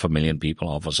used to 500,000 people.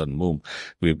 All of a sudden, boom,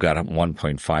 we've got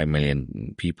 1.5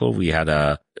 million people. We had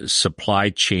a supply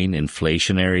chain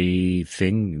inflationary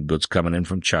thing, goods coming in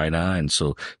from China. And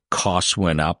so costs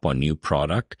went up on new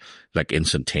product, like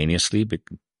instantaneously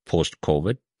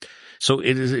post-COVID. So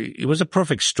it was a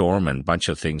perfect storm, and a bunch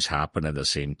of things happened at the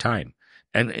same time.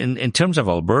 And in terms of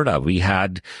Alberta, we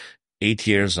had 8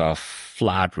 years of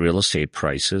flat real estate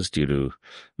prices due to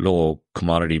low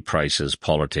commodity prices,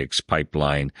 politics,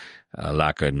 pipeline,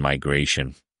 lack of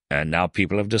migration. And now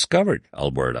people have discovered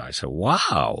Alberta. I said,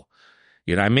 wow,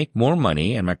 I make more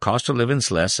money and my cost of living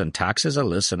is less and taxes are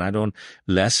less and I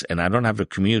don't have to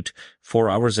commute 4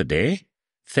 hours a day.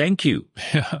 Thank you.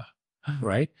 Yeah.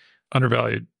 Right?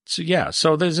 Undervalued.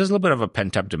 So there's a little bit of a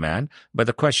pent-up demand, but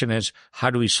the question is, how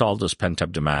do we solve this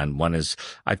pent-up demand? One is,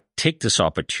 I take this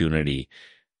opportunity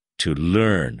to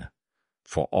learn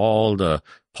for all the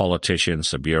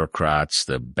politicians, the bureaucrats,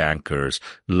 the bankers,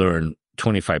 learn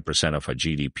 25% of our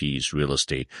GDP is real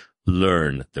estate,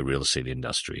 learn the real estate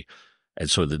industry. And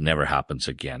so that never happens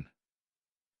again.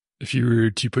 If you were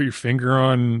to put your finger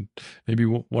on maybe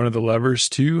one of the levers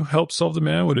to help solve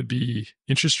demand, would it be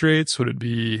interest rates? Would it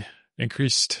be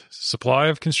increased supply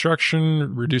of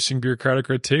construction, reducing bureaucratic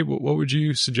red tape? What would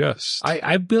you suggest?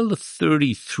 I built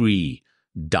 33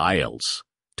 dials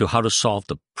to how to solve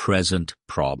the present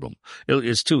problem.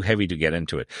 It's too heavy to get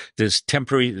into it. There's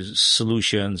temporary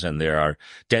solutions and there are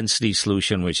density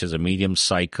solution, which is a medium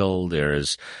cycle. There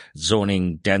is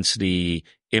zoning, density,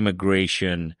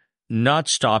 immigration, not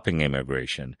stopping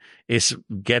immigration. It's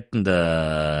getting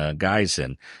the guys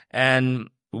in. And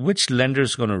which lender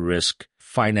is going to risk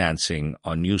financing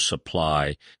on new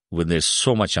supply when there's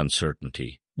so much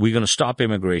uncertainty? We're going to stop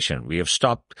immigration. We have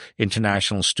stopped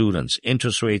international students.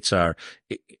 Interest rates are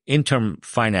interim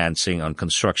financing on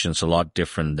construction is a lot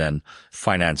different than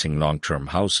financing long-term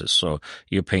houses. So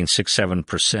you're paying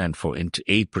 6-7% for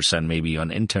 8% maybe on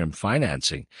interim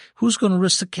financing. Who's going to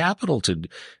risk the capital to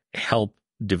help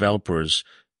developers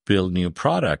build new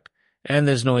product? And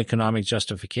there's no economic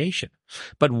justification.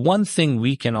 But one thing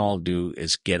we can all do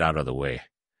is get out of the way.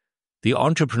 The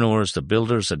entrepreneurs, the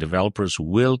builders, the developers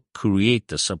will create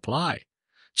the supply.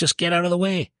 Just get out of the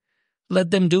way.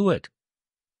 Let them do it.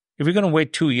 If you're going to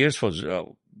wait 2 years for a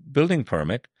building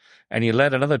permit and you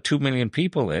let another 2 million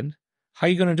people in, how are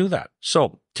you going to do that?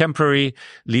 So temporary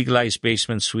legalized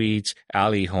basement suites,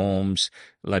 alley homes,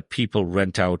 let people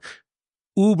rent out,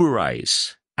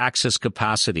 Uberize access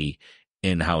capacity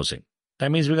in housing.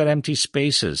 That means we got empty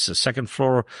spaces, the second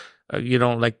floor. I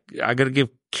got to give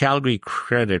Calgary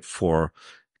credit for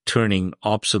turning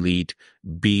obsolete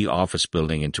B office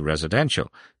building into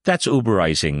residential. That's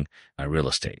Uberizing real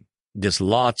estate. There's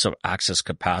lots of access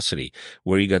capacity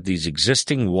where you got these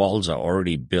existing walls are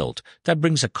already built. That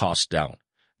brings the cost down.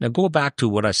 Now go back to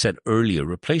what I said earlier.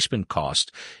 Replacement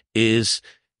cost is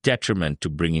detriment to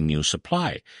bringing new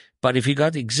supply. But if you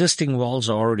got the existing walls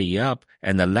already up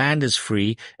and the land is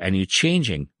free and you're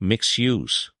changing mixed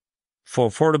use, for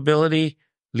affordability,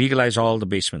 legalize all the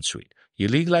basement suite. You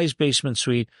legalize basement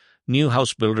suite, new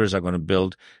house builders are going to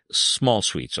build small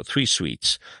suites or 3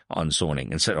 suites on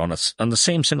zoning instead on the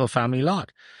same single family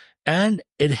lot. And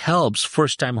it helps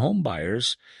first-time home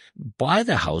buyers buy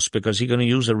the house because he's going to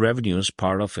use the revenue as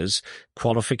part of his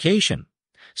qualification.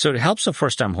 So it helps the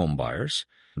first-time home buyers.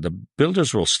 The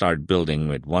builders will start building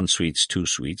with 1 suites, 2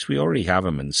 suites. We already have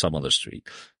them in some other street.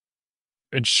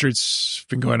 Interest rates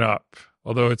been going up.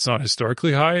 Although it's not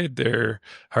historically high, they're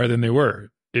higher than they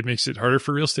were. It makes it harder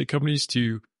for real estate companies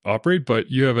to operate, but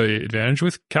you have an advantage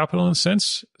with capital in a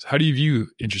sense. How do you view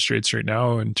interest rates right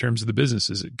now in terms of the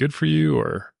business? Is it good for you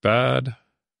or bad?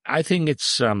 I think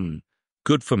it's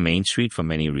good for Main Street for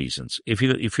many reasons. If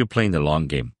you're playing the long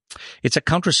game, it's a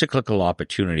countercyclical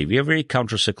opportunity. We are very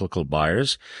countercyclical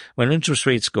buyers. When interest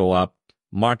rates go up,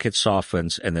 market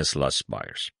softens and there's less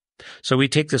buyers. So we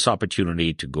take this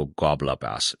opportunity to go gobble up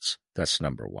assets. That's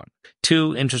number 1.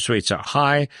 2, interest rates are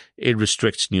high. It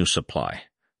restricts new supply.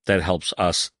 That helps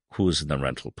us who is in the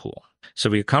rental pool. So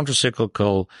we are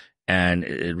countercyclical and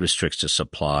it restricts the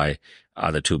supply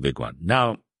are the 2 big ones.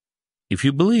 Now, if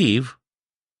you believe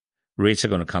rates are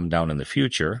going to come down in the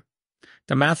future,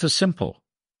 the math is simple.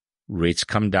 Rates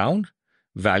come down,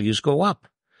 values go up.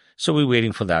 So we're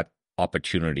waiting for that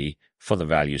opportunity for the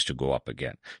values to go up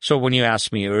again. So when you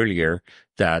asked me earlier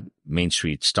that Main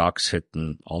Street stocks hit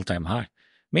an all-time high,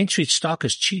 Main Street stock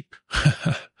is cheap.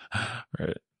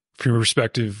 Right. From your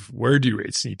perspective, where do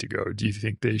rates need to go? Do you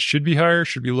think they should be higher,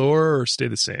 should be lower, or stay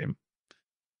the same?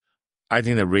 I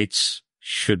think the rates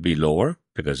should be lower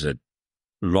because a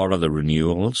lot of the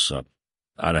renewals,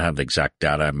 I don't have the exact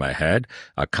data in my head,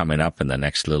 are coming up in the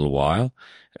next little while.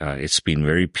 It's been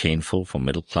very painful for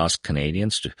middle-class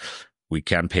Canadians. We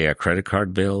can't pay our credit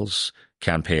card bills,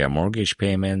 can't pay our mortgage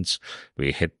payments.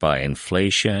 We're hit by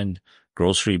inflation,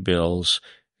 grocery bills.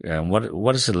 And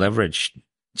what is the leverage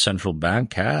central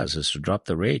bank has is to drop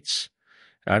the rates.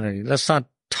 And let's not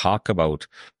talk about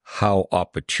how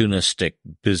opportunistic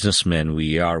businessmen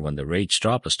we are when the rates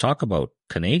drop. Let's talk about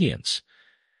Canadians.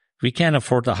 We can't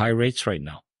afford the high rates right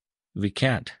now. We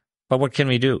can't. But what can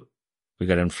we do? We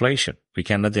got inflation. We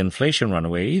can't let the inflation run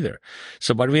away either.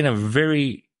 So, but we're in a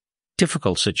very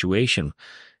difficult situation,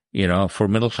 for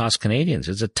middle-class Canadians.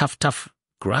 It's a tough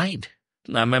grind.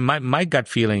 I mean, my gut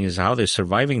feeling is how they're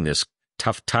surviving this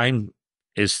tough time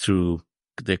is through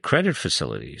their credit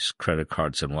facilities, credit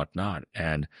cards and whatnot.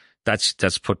 And that's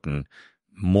putting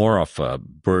more of a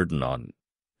burden on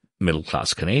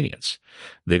middle-class Canadians.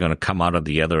 They're going to come out of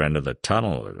the other end of the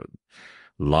tunnel with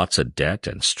lots of debt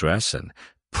and stress and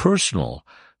personal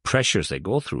pressures they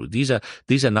go through. These are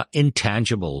not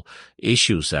intangible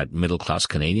issues that middle-class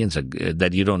Canadians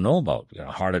that you don't know about.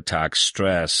 Heart attacks,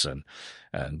 stress, and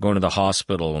going to the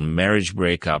hospital, and marriage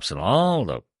breakups, and all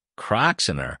the cracks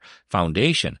in our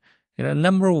foundation.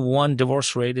 Number one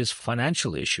divorce rate is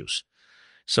financial issues.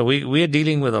 So we are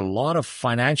dealing with a lot of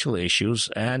financial issues,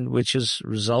 and which is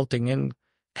resulting in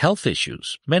health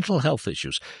issues, mental health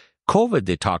issues. COVID,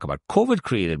 they talk about. COVID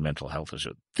created mental health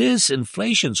issues. This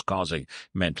inflation's causing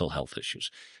mental health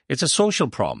issues. It's a social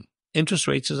problem. Interest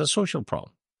rates is a social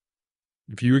problem.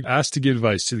 If you were asked to give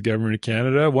advice to the government of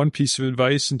Canada, one piece of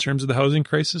advice in terms of the housing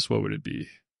crisis, what would it be?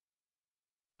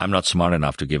 I'm not smart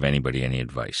enough to give anybody any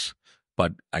advice,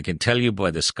 but I can tell you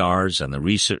by the scars and the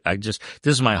research. This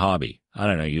is my hobby. I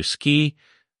don't know. You ski,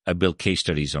 I build case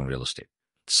studies on real estate.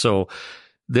 So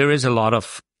there is a lot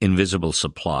of invisible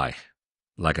supply.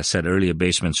 Like I said earlier,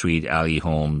 basement suite, alley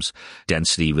homes,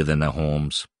 density within the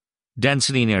homes,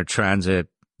 density near transit,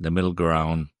 the middle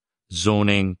ground,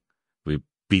 zoning. We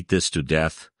beat this to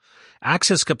death.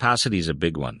 Access capacity is a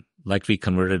big one. Like we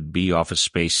converted B office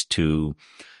space to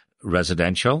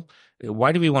residential.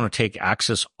 Why do we want to take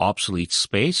access obsolete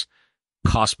space?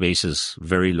 Cost base is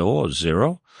very low or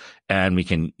zero, and we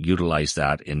can utilize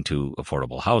that into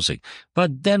affordable housing.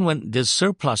 But then when there's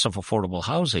surplus of affordable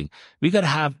housing, we got to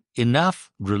have enough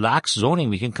relaxed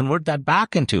zoning. We can convert that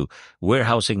back into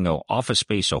warehousing or office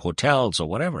space or hotels or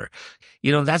whatever.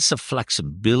 That's the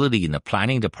flexibility in the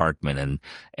planning department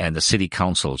and the city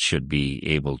council should be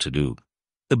able to do.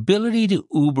 Ability to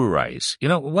Uberize.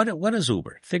 What is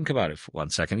Uber? Think about it for 1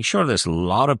 second. Sure, there's a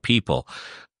lot of people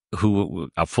who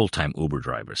are full-time Uber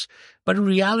drivers. But in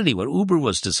reality, what Uber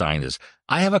was designed is,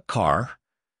 I have a car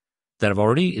that I've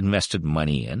already invested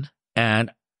money in,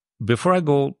 and before I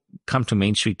come to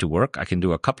Main Street to work, I can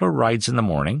do a couple of rides in the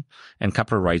morning and a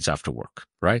couple of rides after work,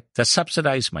 right? That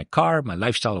subsidize my car, my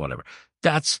lifestyle, whatever.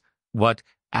 That's what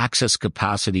access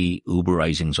capacity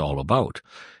Uberizing is all about.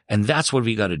 And that's what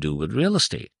we got to do with real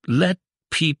estate. Let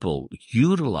people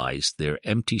utilize their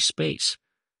empty space.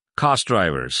 Cost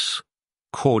drivers,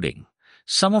 coding.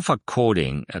 Some of our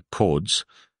building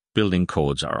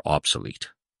codes are obsolete.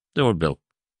 They were built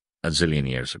a zillion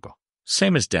years ago.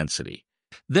 Same as density.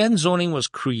 Then zoning was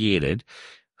created.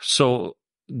 So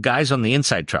guys on the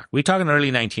inside track, we're talking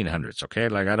early 1900s, okay?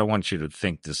 Like, I don't want you to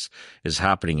think this is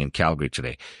happening in Calgary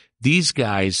today. These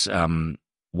guys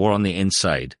were on the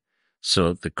inside,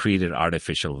 so they created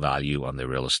artificial value on their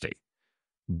real estate.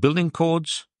 Building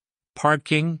codes,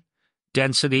 parking,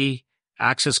 density,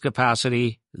 access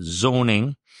capacity,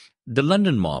 zoning. The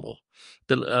London model,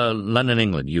 the London,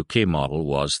 England, UK model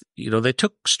was, they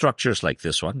took structures like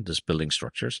this building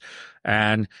structures,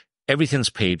 and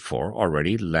everything's paid for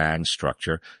already, land,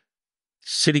 structure.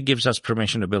 City gives us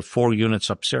permission to build 4 units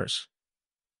upstairs.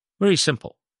 Very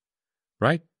simple,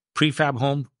 right? Prefab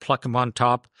home, pluck them on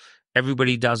top.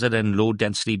 Everybody does it in low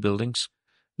density buildings.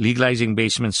 Legalizing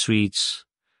basement suites,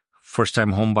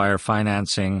 first-time home buyer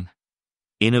financing,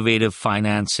 innovative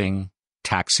financing,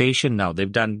 taxation. Now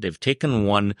they've taken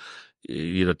one,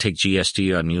 take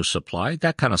GST on new supply,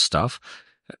 that kind of stuff.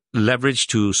 Leverage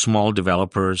to small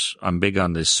developers. I'm big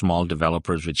on this small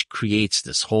developers, which creates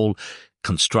this whole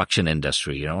construction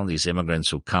industry. These immigrants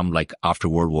who come, like after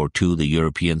World War II, the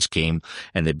Europeans came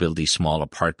and they built these small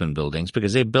apartment buildings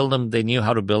because they build them. They knew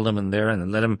how to build them in there,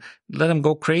 and let them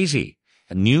go crazy.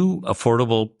 A new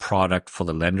affordable product for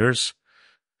the lenders.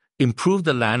 Improve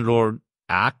the Landlord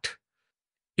Act.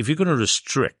 If you're going to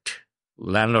restrict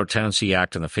Landlord Tenancy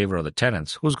Act in the favor of the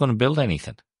tenants, who's going to build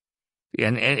anything?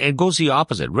 And it goes the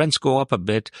opposite. Rents go up a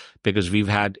bit because we've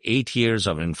had 8 years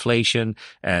of inflation,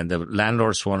 and the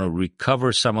landlords want to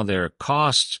recover some of their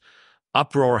costs.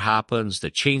 Uproar happens. They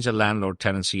change the Landlord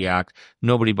Tenancy Act.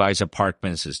 Nobody buys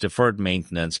apartments. It's deferred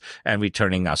maintenance, and we're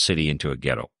turning our city into a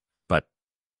ghetto. But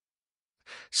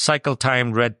cycle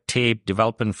time, red tape,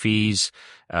 development fees.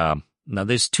 Now,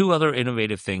 there's 2 other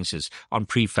innovative things is on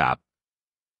prefab.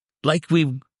 Like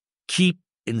we keep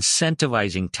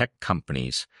incentivizing tech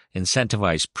companies,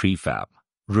 incentivize prefab,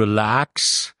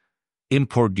 relax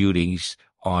import duties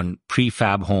on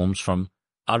prefab homes from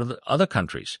out of the other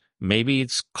countries. Maybe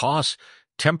it's cost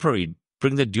temporary,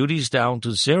 bring the duties down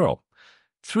to zero.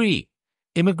 3,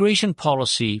 immigration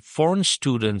policy, foreign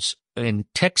students in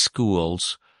tech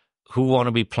schools who want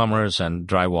to be plumbers and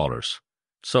drywallers.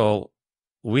 So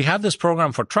we have this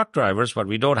program for truck drivers, but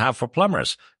we don't have for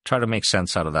plumbers. Try to make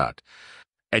sense out of that.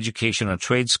 Education and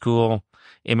trade school,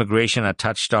 immigration I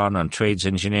touched on trades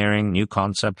engineering, new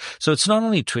concept. So it's not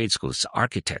only trade schools, it's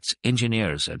architects,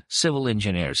 engineers, and civil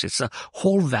engineers. It's a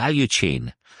whole value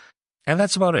chain. And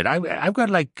that's about it. I've got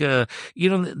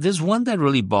there's one that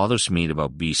really bothers me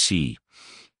about BC.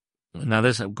 Now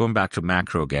this, going back to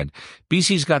macro again,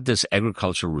 BC's got this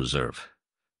agricultural reserve.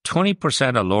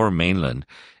 20% of Lower Mainland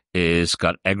is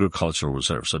got agricultural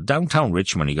reserve. So downtown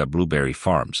Richmond, you got blueberry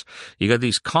farms. You got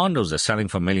these condos that's selling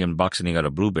for $1 million and you got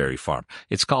a blueberry farm.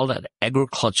 It's called an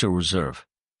agricultural reserve.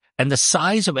 And the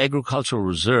size of agricultural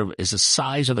reserve is the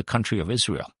size of the country of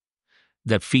Israel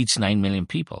that feeds 9 million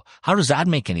people. How does that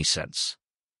make any sense?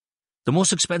 The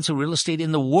most expensive real estate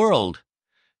in the world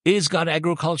is got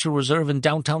agricultural reserve in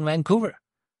downtown Vancouver.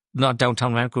 Not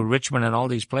downtown Vancouver, Richmond and all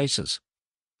these places.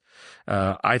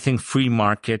 I think free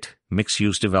market,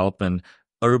 mixed-use development,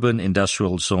 urban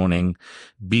industrial zoning,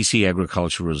 BC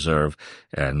Agricultural Reserve,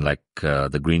 and like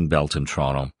the Green Belt in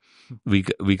Toronto. We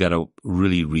got to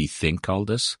really rethink all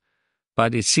this.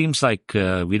 But it seems like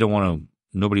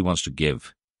nobody wants to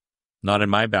give. Not in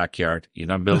my backyard. You're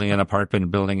not building an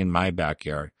apartment building in my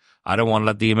backyard. I don't want to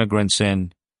let the immigrants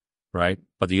in, right?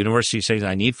 But the university says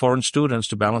I need foreign students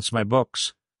to balance my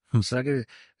books. So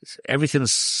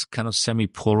everything's kind of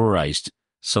semi-polarized.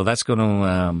 So that's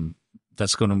going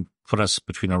to put us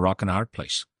between a rock and a hard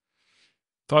place.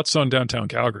 Thoughts on downtown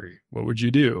Calgary? What would you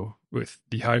do with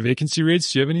the high vacancy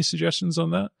rates? Do you have any suggestions on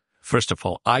that? First of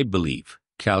all, I believe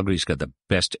Calgary's got the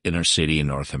best inner city in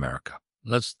North America.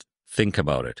 Let's think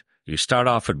about it. You start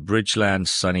off at Bridgeland,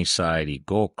 Sunnyside, you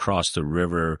go across the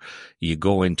river, you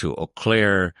go into Eau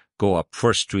Claire, go up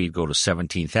First Street, go to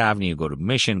 17th Avenue, go to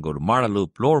Mission, go to Marla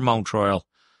Loop, Lower Mount Royal,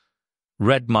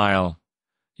 Red Mile,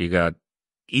 you got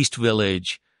East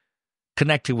Village,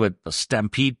 connected with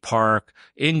Stampede Park,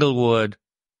 Inglewood.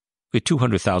 We're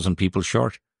 200,000 people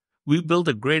short. We built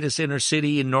the greatest inner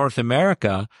city in North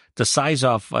America, the size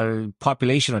of a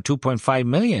population of 2.5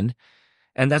 million.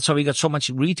 And that's why we got so much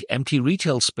empty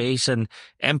retail space and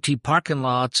empty parking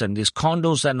lots and these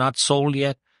condos that are not sold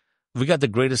yet. We got the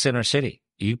greatest inner city.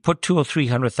 You put 200,000 or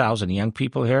 300,000 young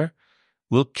people here,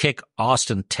 we'll kick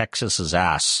Austin, Texas's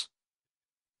ass.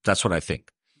 That's what I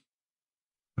think.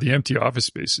 The empty office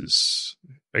spaces,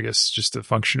 I guess, just a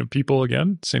function of people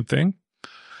again, same thing.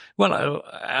 Well,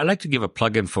 I like to give a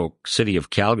plug-in for City of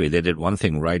Calgary. They did one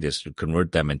thing right, is to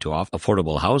convert them into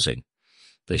affordable housing.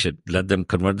 They should let them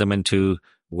convert them into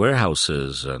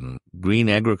warehouses and green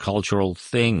agricultural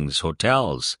things,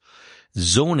 hotels.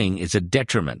 Zoning is a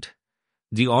detriment.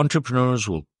 The entrepreneurs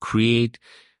will create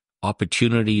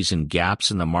opportunities and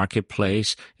gaps in the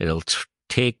marketplace. It'll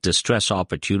take distress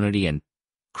opportunity and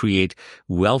create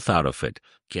wealth out of it.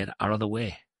 Get out of the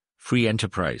way. Free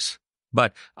enterprise.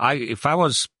 But if I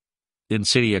was in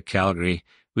City of Calgary,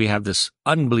 we have this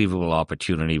unbelievable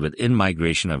opportunity with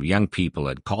in-migration of young people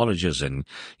at colleges and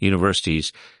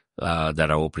universities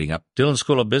that are opening up. Dhillon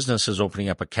School of Business is opening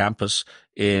up a campus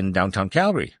in downtown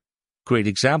Calgary. Great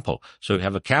example. So you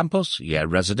have a campus, you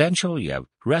have residential, you have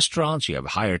restaurants, you have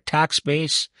higher tax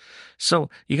base. So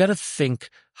you got to think,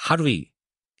 how do we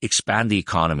expand the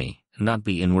economy and not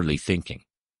be inwardly thinking?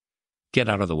 Get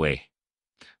out of the way.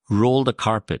 Roll the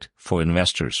carpet for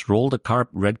investors. Roll the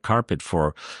red carpet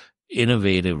for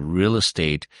innovative real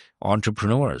estate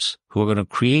entrepreneurs who are going to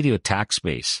create your tax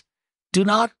base. Do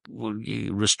not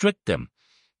restrict them.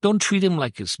 Don't treat them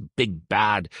like this big,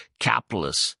 bad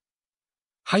capitalists.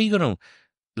 How are you going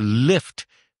to lift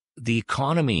the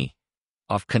economy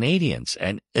of Canadians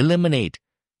and eliminate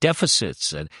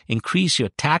deficits and increase your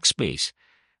tax base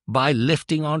by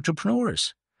lifting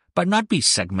entrepreneurs? But not be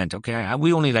segmented, okay?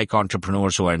 We only like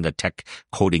entrepreneurs who are in the tech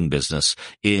coding business,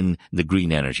 in the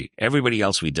green energy. Everybody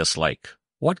else we dislike.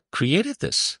 What created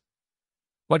this?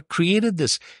 What created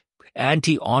this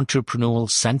anti-entrepreneurial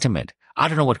sentiment? I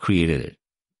don't know what created it.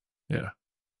 Yeah.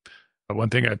 One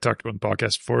thing I talked about in the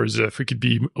podcast before is if we could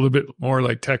be a little bit more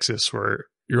like Texas, where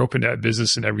you're open to have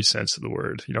business in every sense of the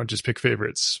word. You don't just pick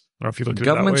favorites. I don't know if you look at it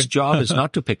that way. Government's job is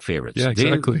not to pick favorites. Yeah,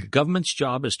 exactly. Government's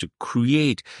job is to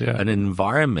create an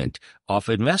environment of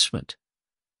investment.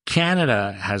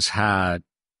 Canada has had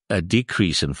a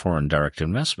decrease in foreign direct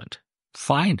investment.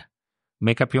 Fine.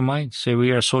 Make up your mind. Say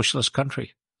we are a socialist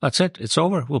country. That's it. It's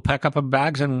over. We'll pack up our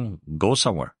bags and go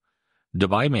somewhere.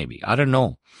 Dubai, maybe. I don't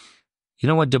know. You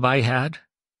know what Dubai had?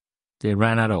 They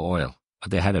ran out of oil,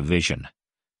 but they had a vision.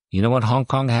 You know what Hong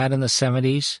Kong had in the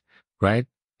 70s? Right?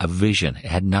 A vision. It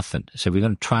had nothing. So we're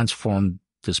going to transform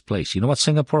this place. You know what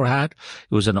Singapore had?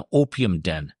 It was an opium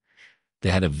den. They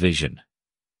had a vision.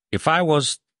 If I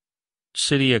was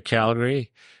city of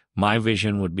Calgary, my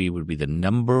vision would be the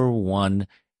number one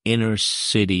inner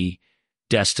city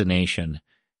destination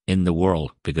in the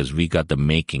world because we got the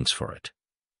makings for it.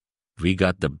 We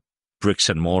got the bricks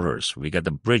and mortars. We got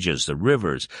the bridges, the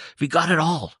rivers. We got it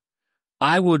all.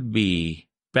 I would be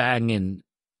banging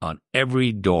on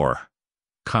every door.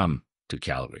 Come to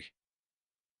Calgary.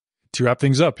 To wrap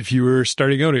things up, if you were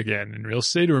starting out again in real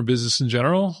estate or in business in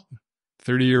general,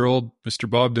 30-year-old Mr.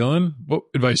 Bob Dhillon, what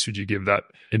advice would you give that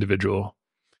individual?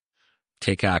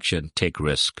 Take action, take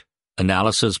risk.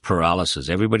 Analysis paralysis.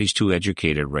 Everybody's too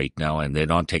educated right now and they're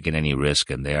not taking any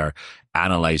risk and they're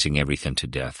analyzing everything to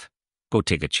death. Go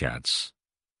take a chance.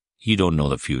 You don't know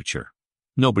the future.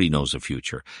 Nobody knows the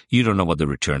future. You don't know what the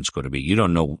return's going to be. You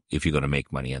don't know if you're going to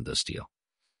make money in this deal.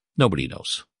 Nobody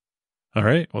knows. All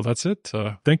right. Well, that's it.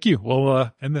 Thank you.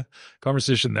 We'll end the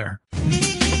conversation there.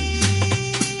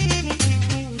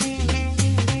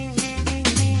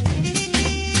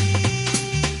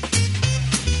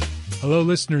 Hello,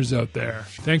 listeners out there.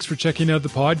 Thanks for checking out the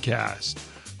podcast.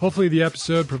 Hopefully the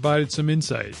episode provided some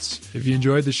insights. If you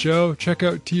enjoyed the show, check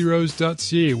out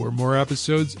trose.ca where more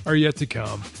episodes are yet to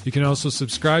come. You can also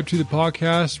subscribe to the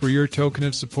podcast where your token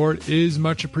of support is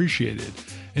much appreciated.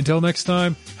 Until next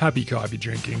time, happy coffee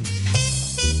drinking.